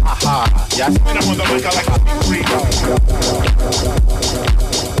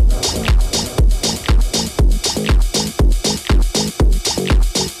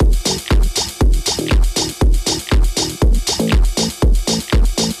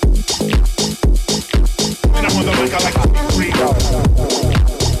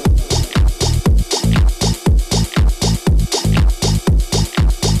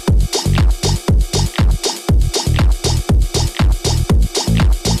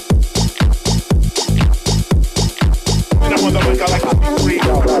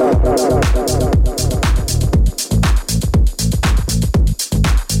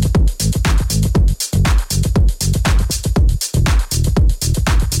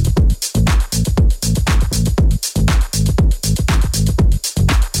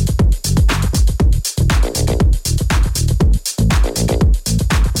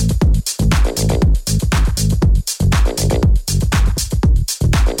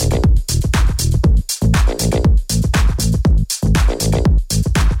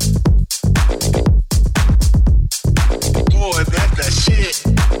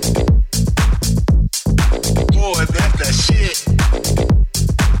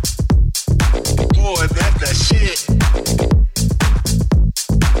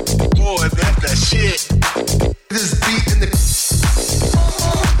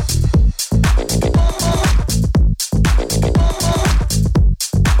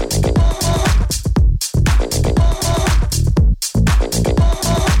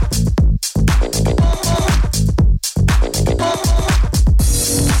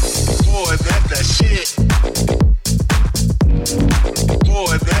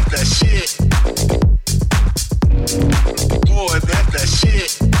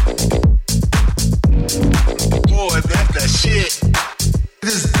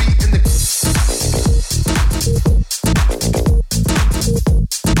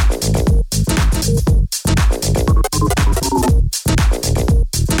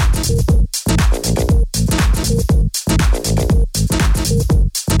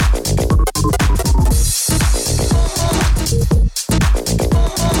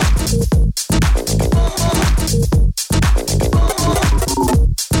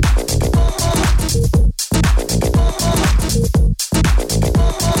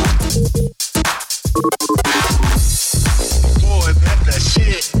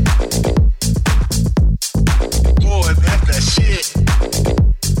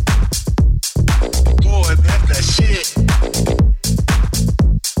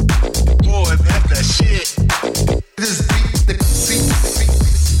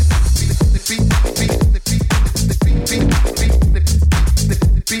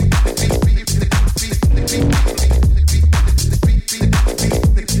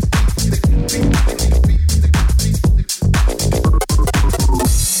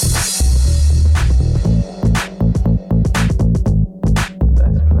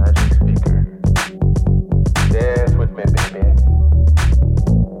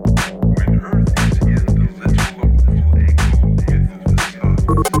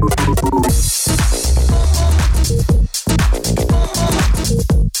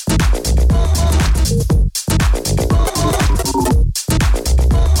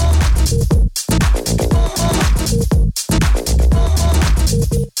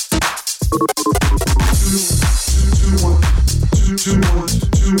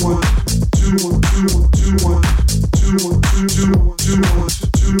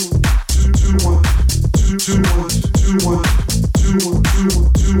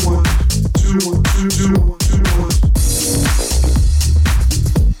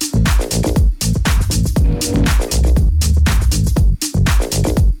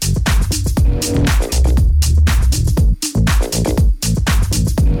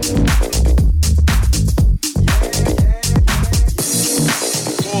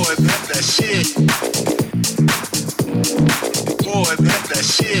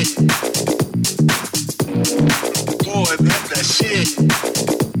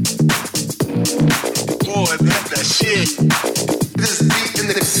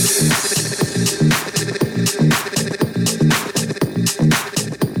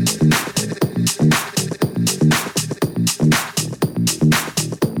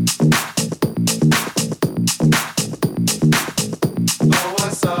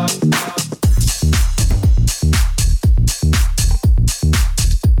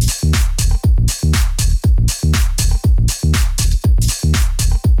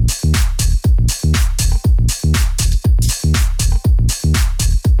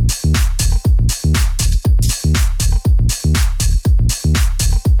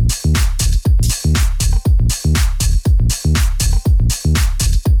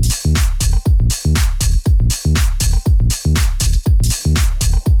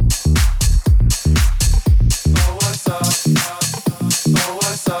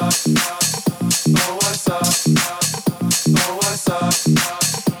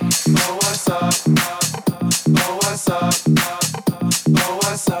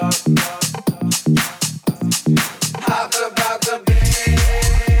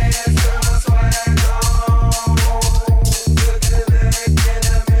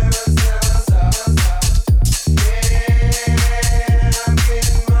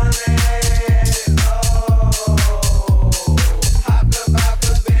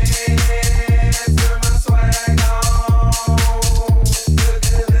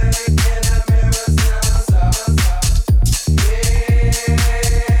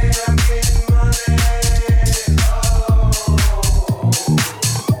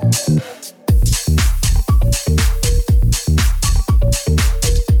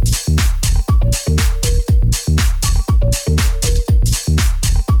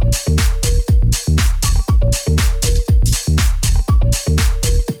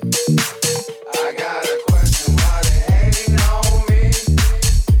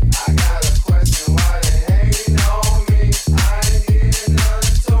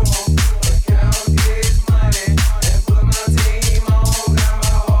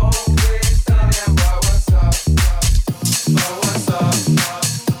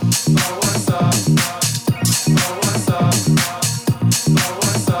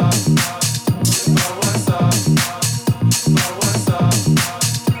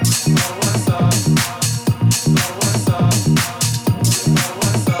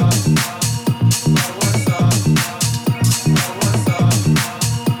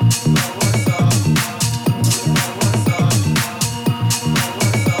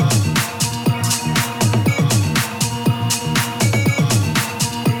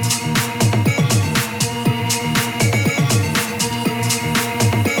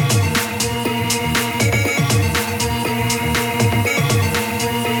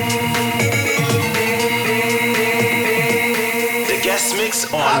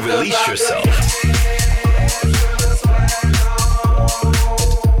 Release yourself.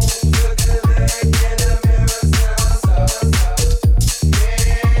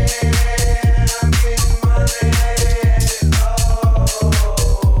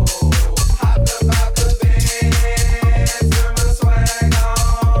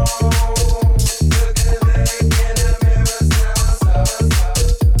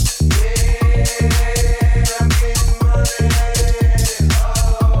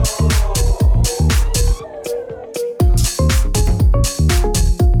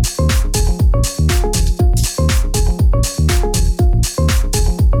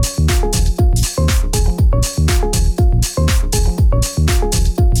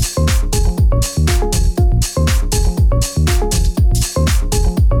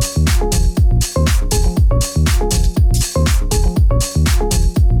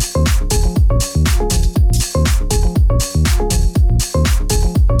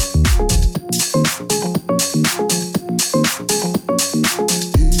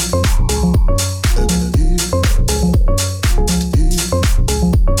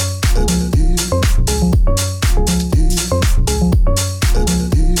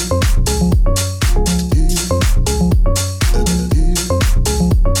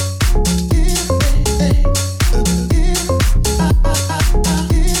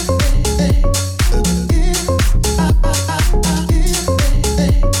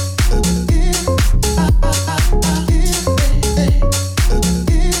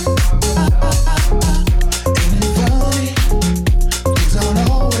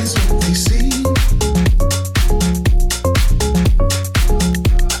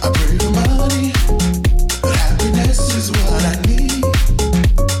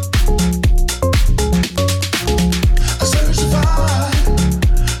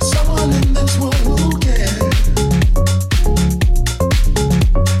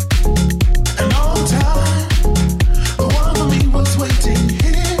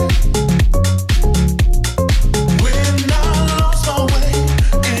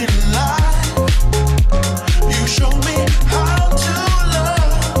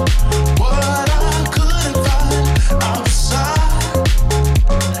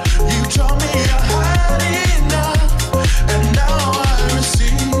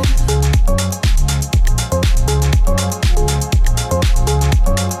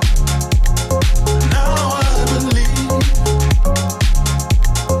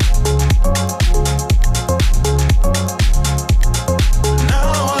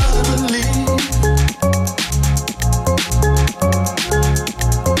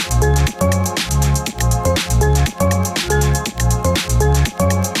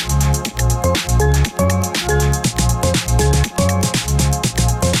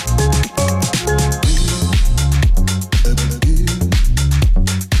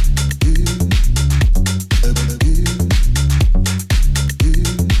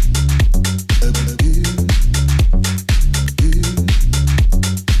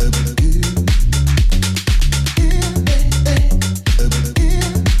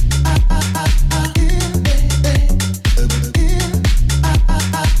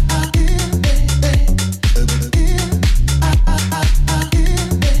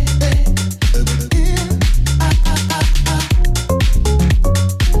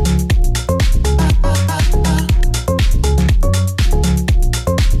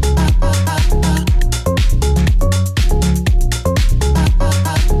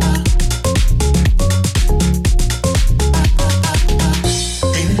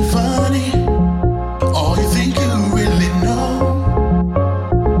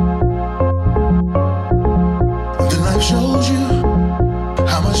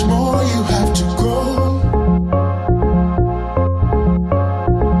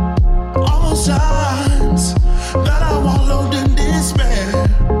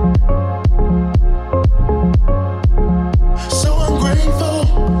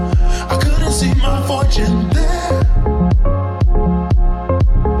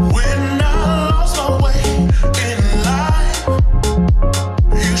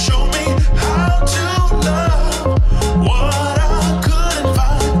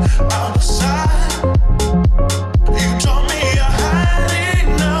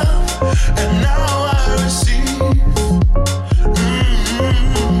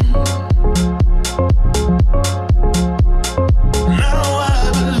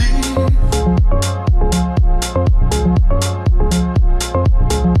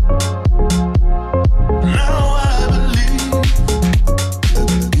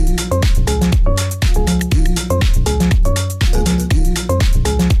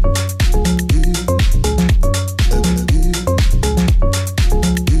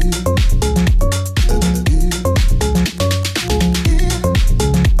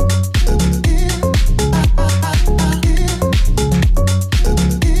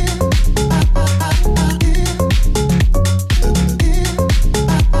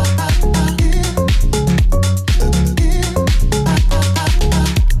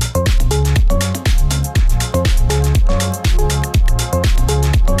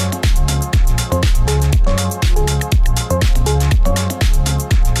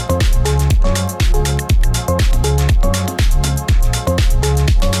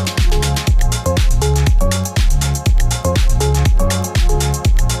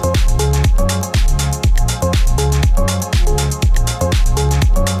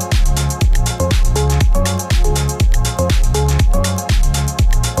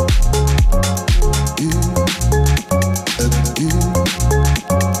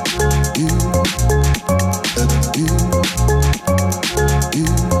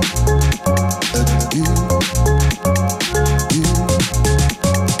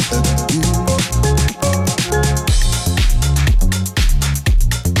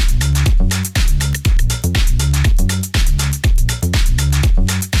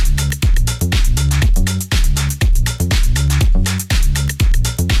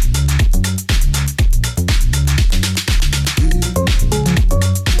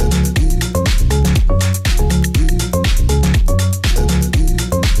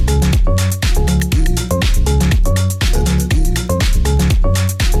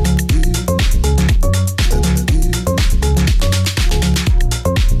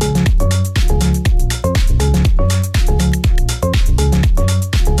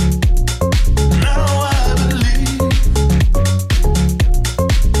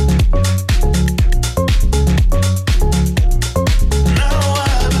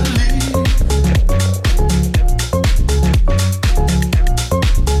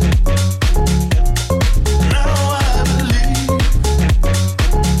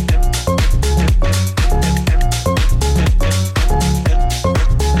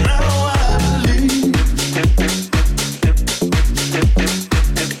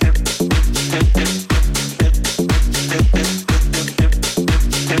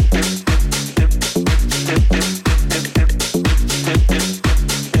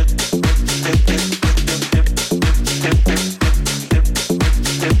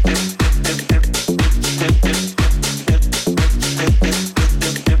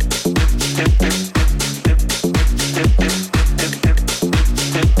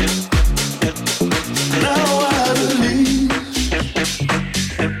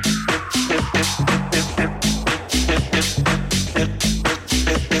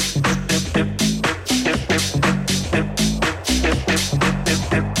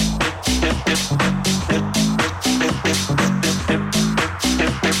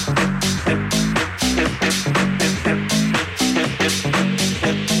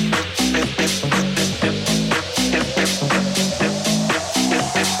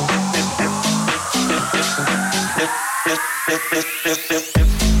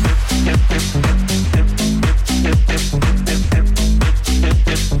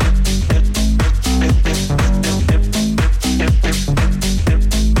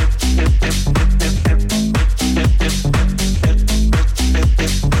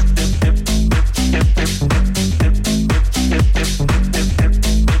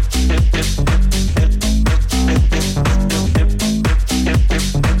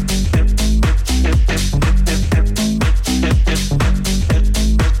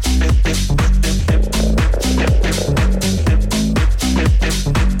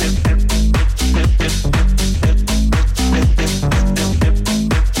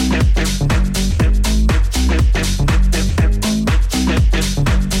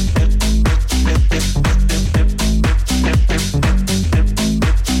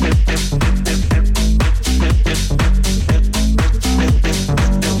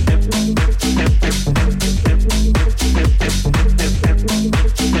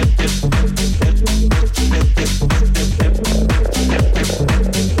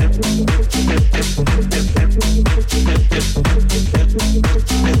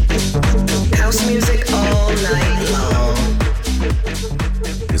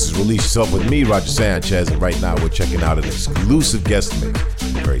 With me, Roger Sanchez, and right now we're checking out an exclusive guest mix.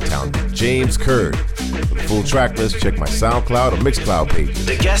 Very talented James Curd. For the full track list, check my SoundCloud or Mixcloud pages.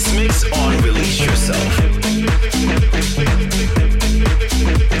 The guest mix on Release Yourself.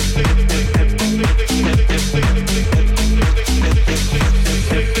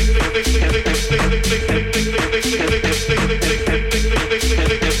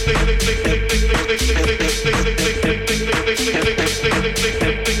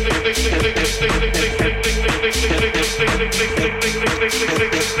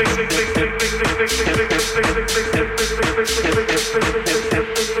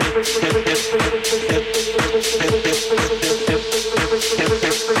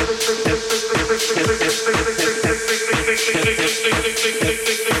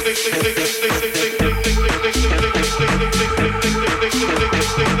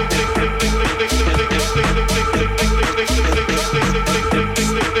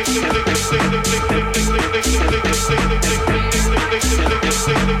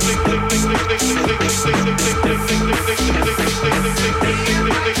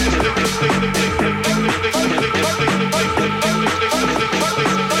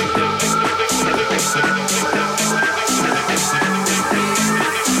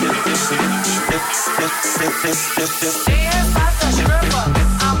 Dance like a stripper,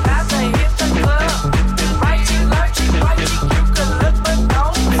 I'm back.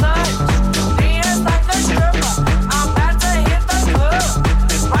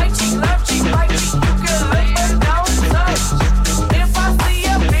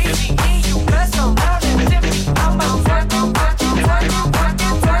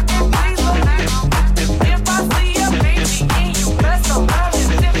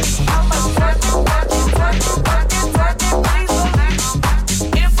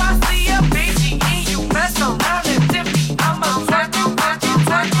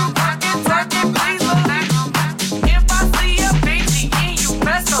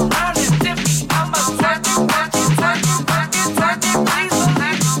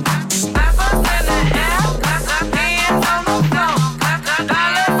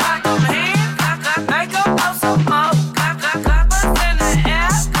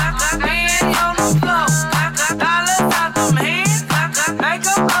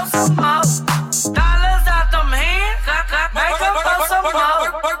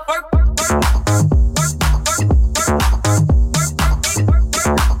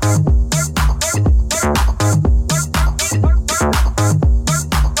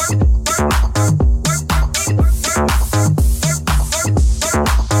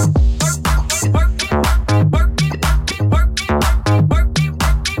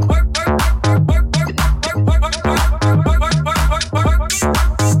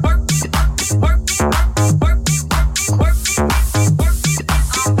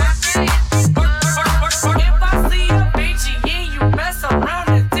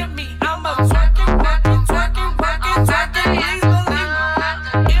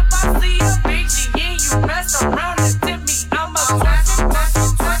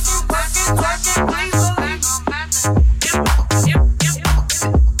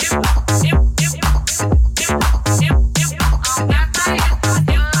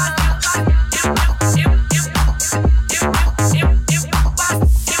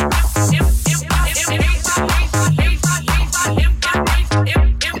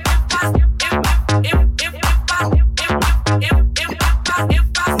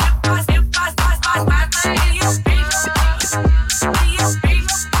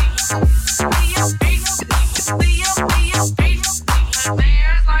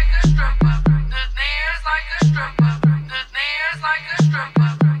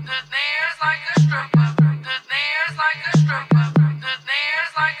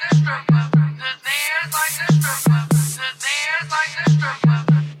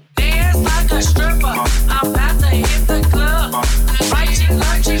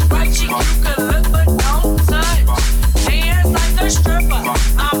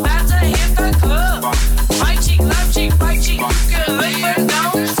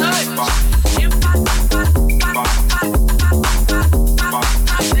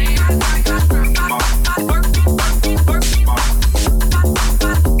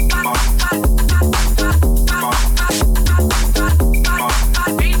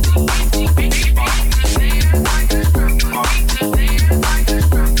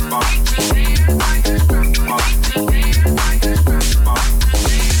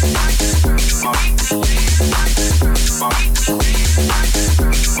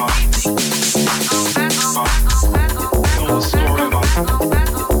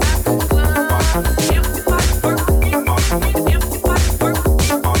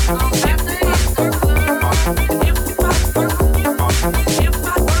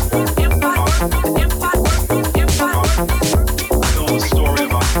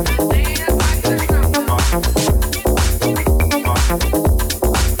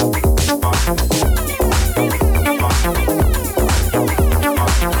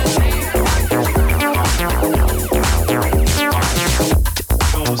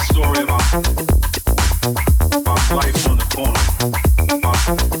 Life on the corner.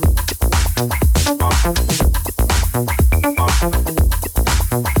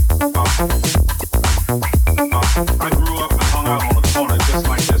 I grew up and hung out on the corner just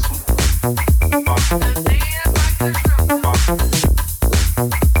like this one.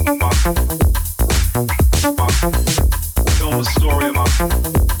 Tell them a story about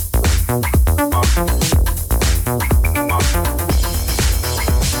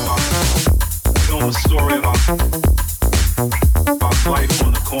life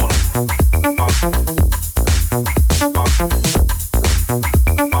on the corner.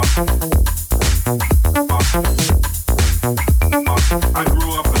 I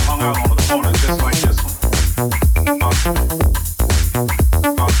grew up and hung out on the corner just like this one.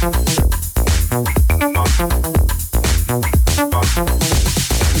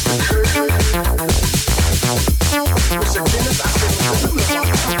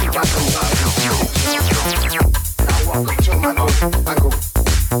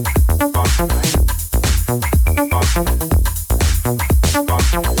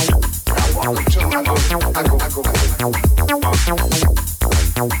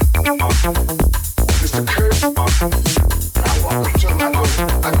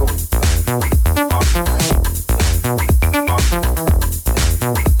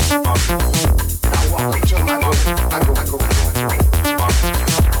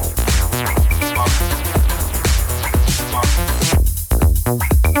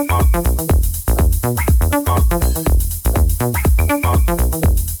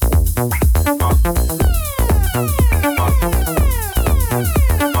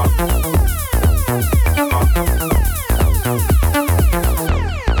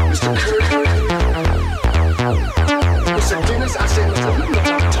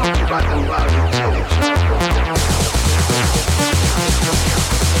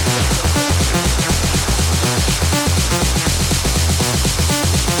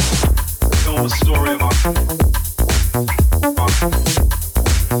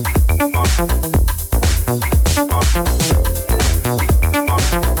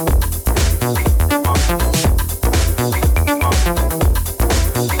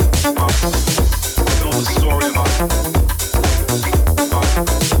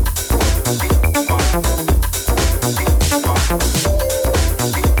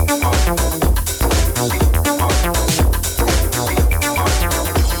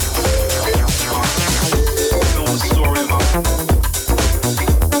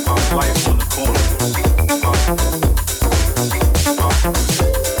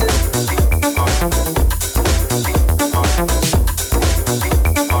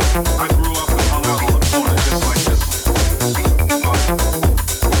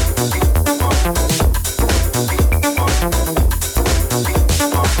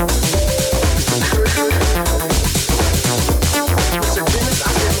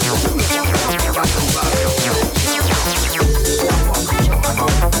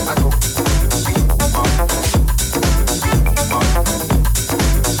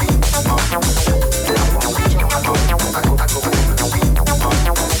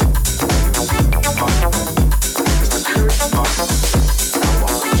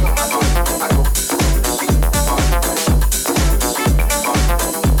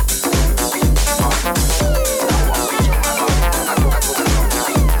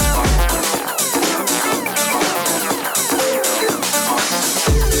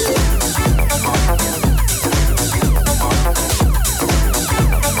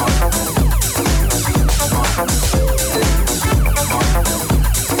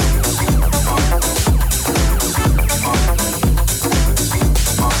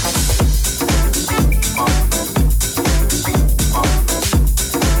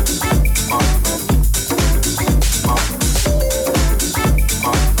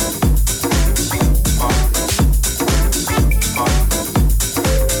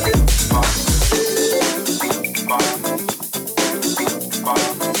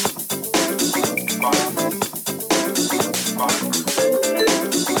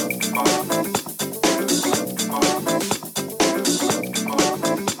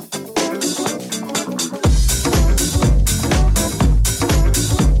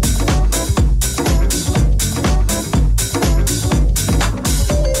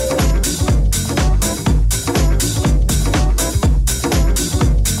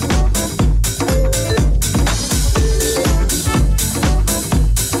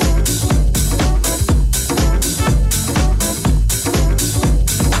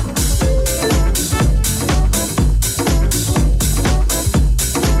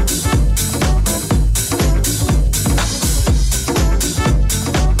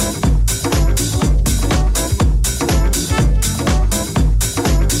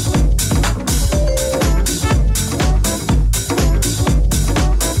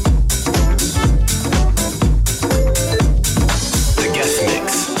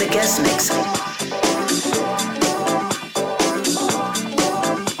 guest mixing.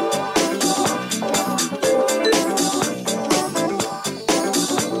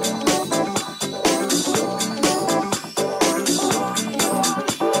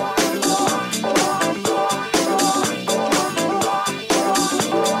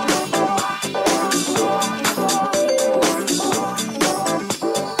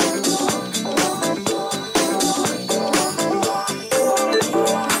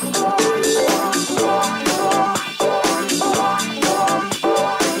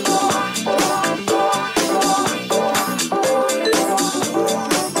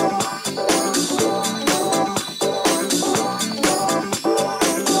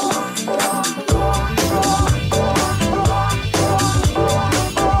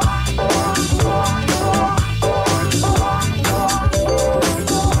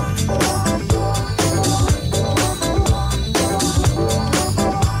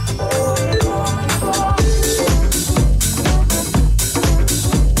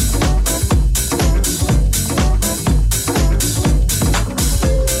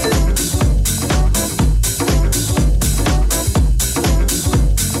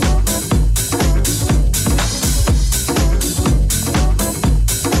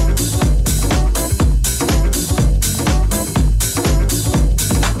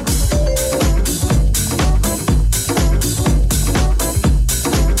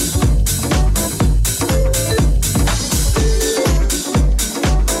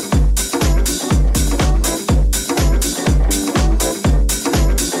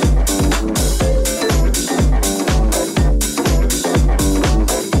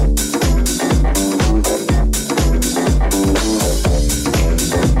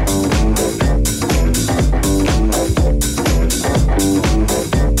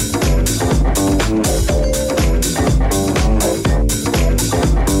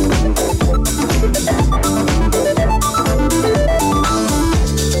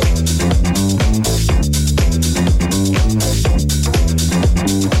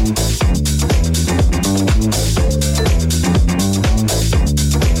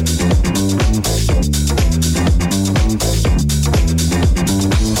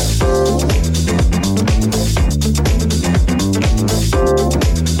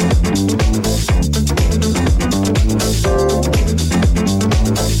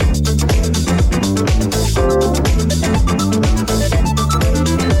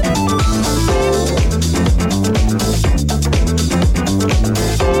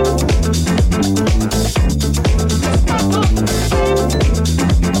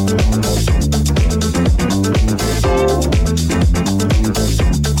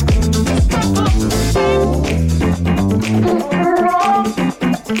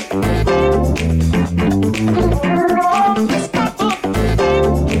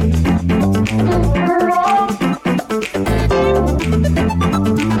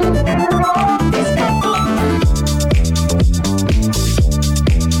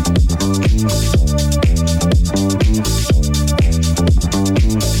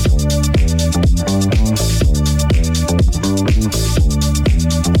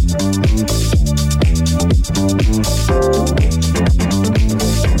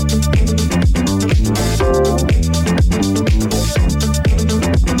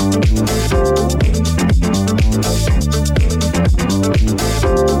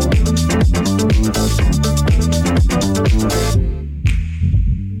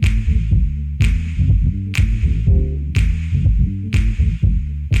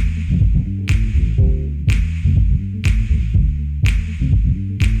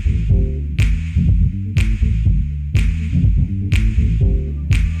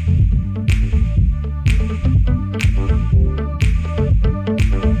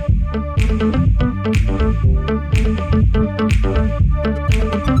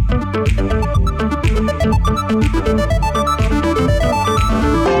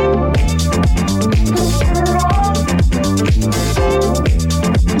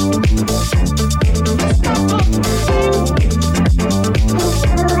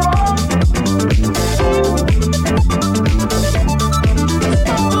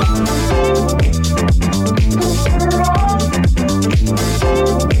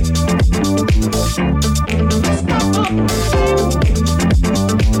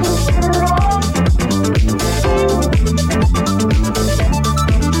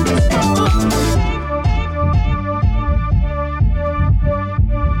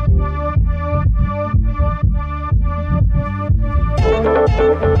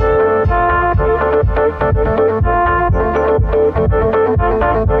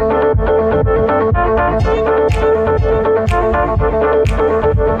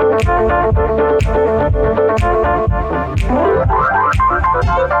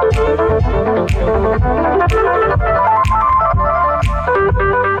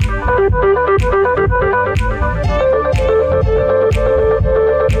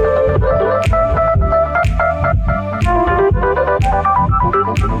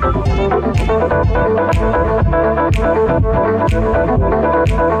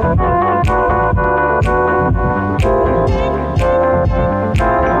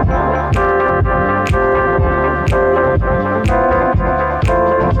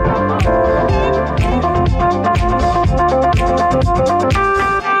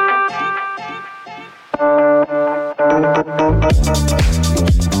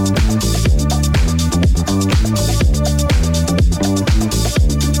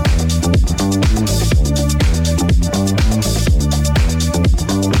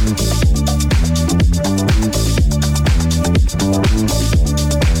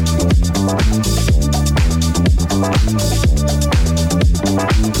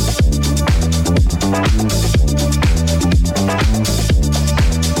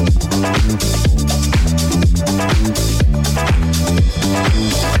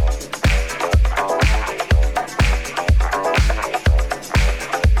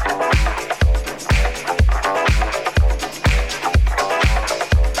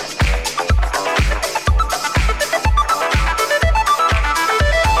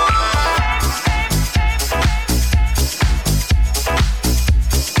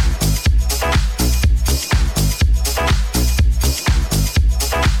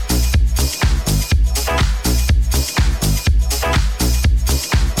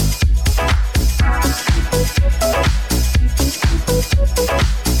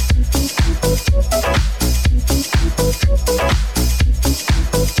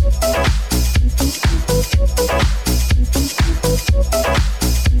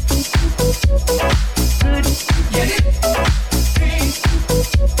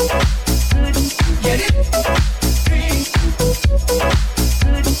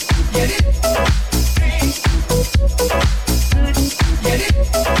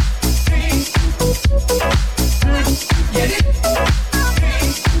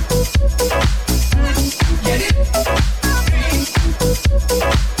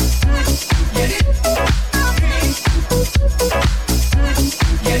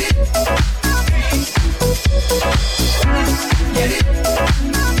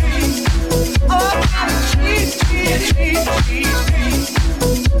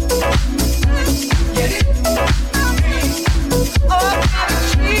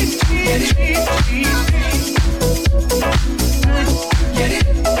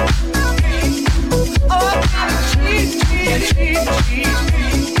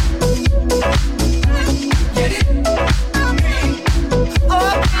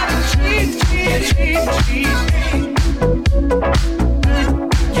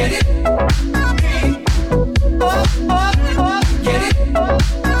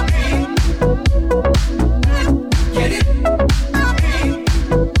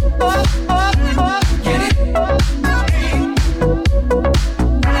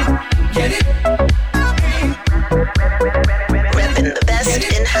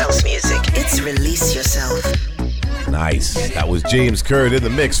 James Curd in the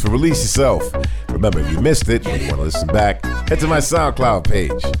mix for Release Yourself. Remember, if you missed it or you want to listen back, head to my SoundCloud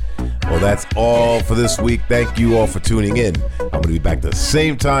page. Well, that's all for this week. Thank you all for tuning in. I'm going to be back the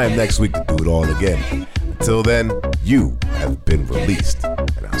same time next week to do it all again. Until then, you have been released,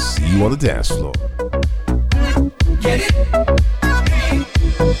 and I'll see you on the dance floor. Get it.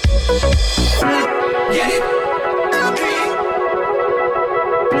 Get it.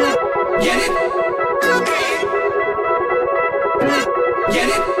 Get it. Get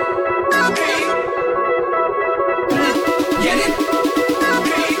it? Get it?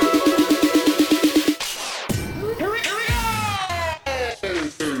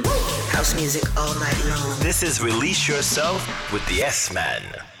 House music all night long. This is Release Yourself with the S-Man.